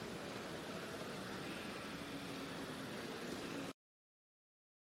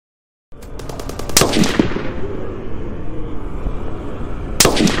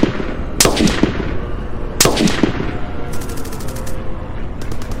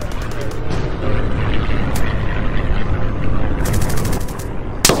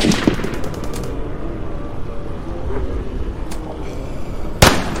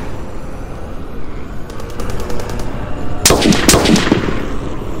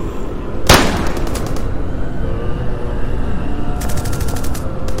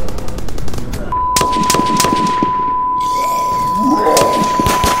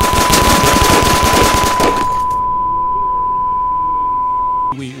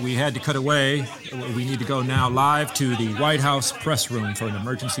 We had to cut away. We need to go now live to the White House press room for an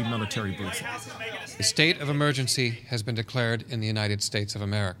emergency military briefing. A state of emergency has been declared in the United States of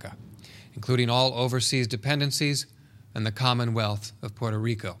America, including all overseas dependencies and the Commonwealth of Puerto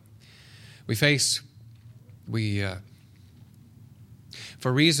Rico.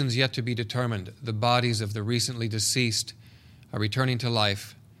 For reasons yet to be determined, the bodies of the recently deceased are returning to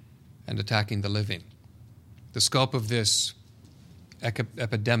life and attacking the living. The scope of this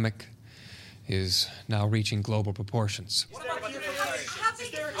epidemic is now reaching global proportions.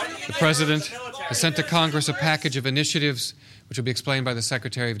 The President has sent to Congress a package of initiatives which will be explained by the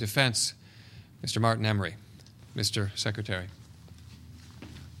Secretary of Defense, Mr. Martin Emery. Mr. Secretary.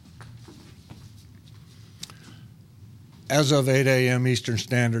 As of 8 a.m. Eastern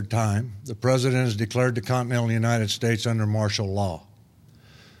Standard Time, the President has declared the continental United States under martial law.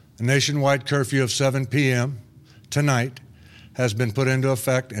 A nationwide curfew of 7 p.m. tonight has been put into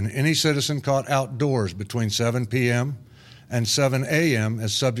effect, and any citizen caught outdoors between 7 p.m. and 7 a.m.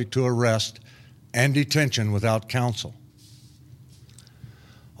 is subject to arrest and detention without counsel.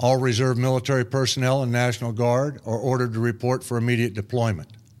 All reserve military personnel and National Guard are ordered to report for immediate deployment.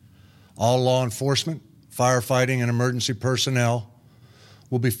 All law enforcement, firefighting, and emergency personnel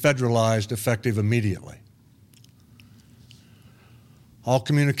will be federalized effective immediately. All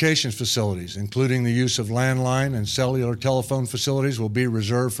communications facilities, including the use of landline and cellular telephone facilities, will be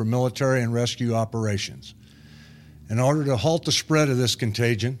reserved for military and rescue operations. In order to halt the spread of this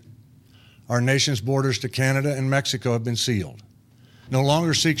contagion, our nation's borders to Canada and Mexico have been sealed. No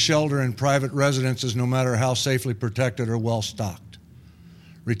longer seek shelter in private residences, no matter how safely protected or well-stocked.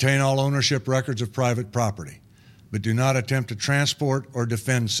 Retain all ownership records of private property, but do not attempt to transport or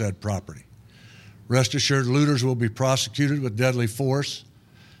defend said property. Rest assured, looters will be prosecuted with deadly force,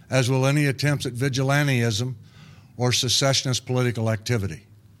 as will any attempts at vigilantism or secessionist political activity.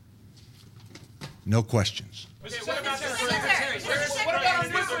 No questions.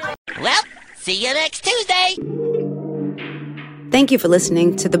 Well, see you next Tuesday. Thank you for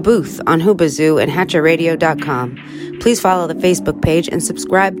listening to The Booth on Hoobazoo and HatcherRadio.com. Please follow the Facebook page and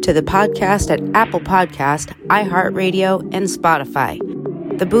subscribe to the podcast at Apple Podcast, iHeartRadio, and Spotify.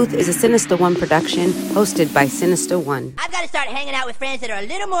 The Booth is a Sinister One production hosted by Sinister One. I've got to start hanging out with friends that are a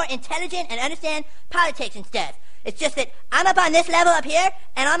little more intelligent and understand politics and stuff. It's just that I'm up on this level up here,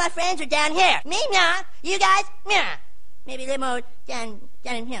 and all my friends are down here. Me, nah. You guys, nah. Maybe a little more down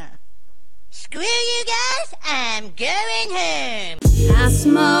in here. Screw you guys, I'm going home. I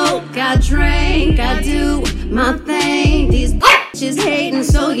smoke, I drink, I do my thing. These bitches hating,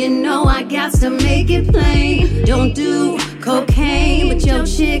 so you know I got to make it plain. Don't do cocaine with your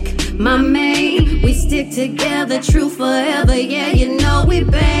chick, my main. We stick together, true forever, yeah, you know we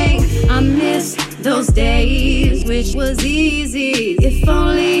bang. I miss those days, which was easy. If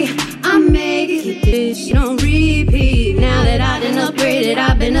only I made it, keep this shit on repeat. Now that I done upgraded,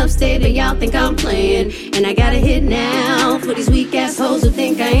 I've been upstate, but y'all think I'm playing. And I got a hit now for these weak assholes who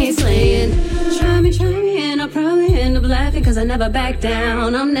think I ain't slaying. Try me, and I'll probably end up laughing, cause I never back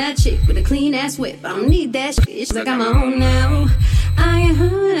down. I'm that chick with a clean ass whip, I don't need that shit, I got my own now. I get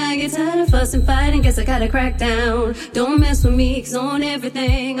hurt, I get tired of fussing, fighting, guess I gotta crack down. Don't mess with me, cause on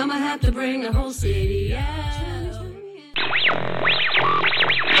everything I'ma have to bring the whole city out.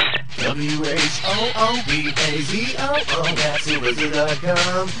 WHOOBAZOO, that's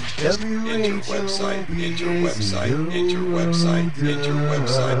Hoobazoo.com. Enter website, enter website, enter website, enter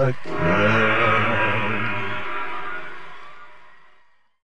website.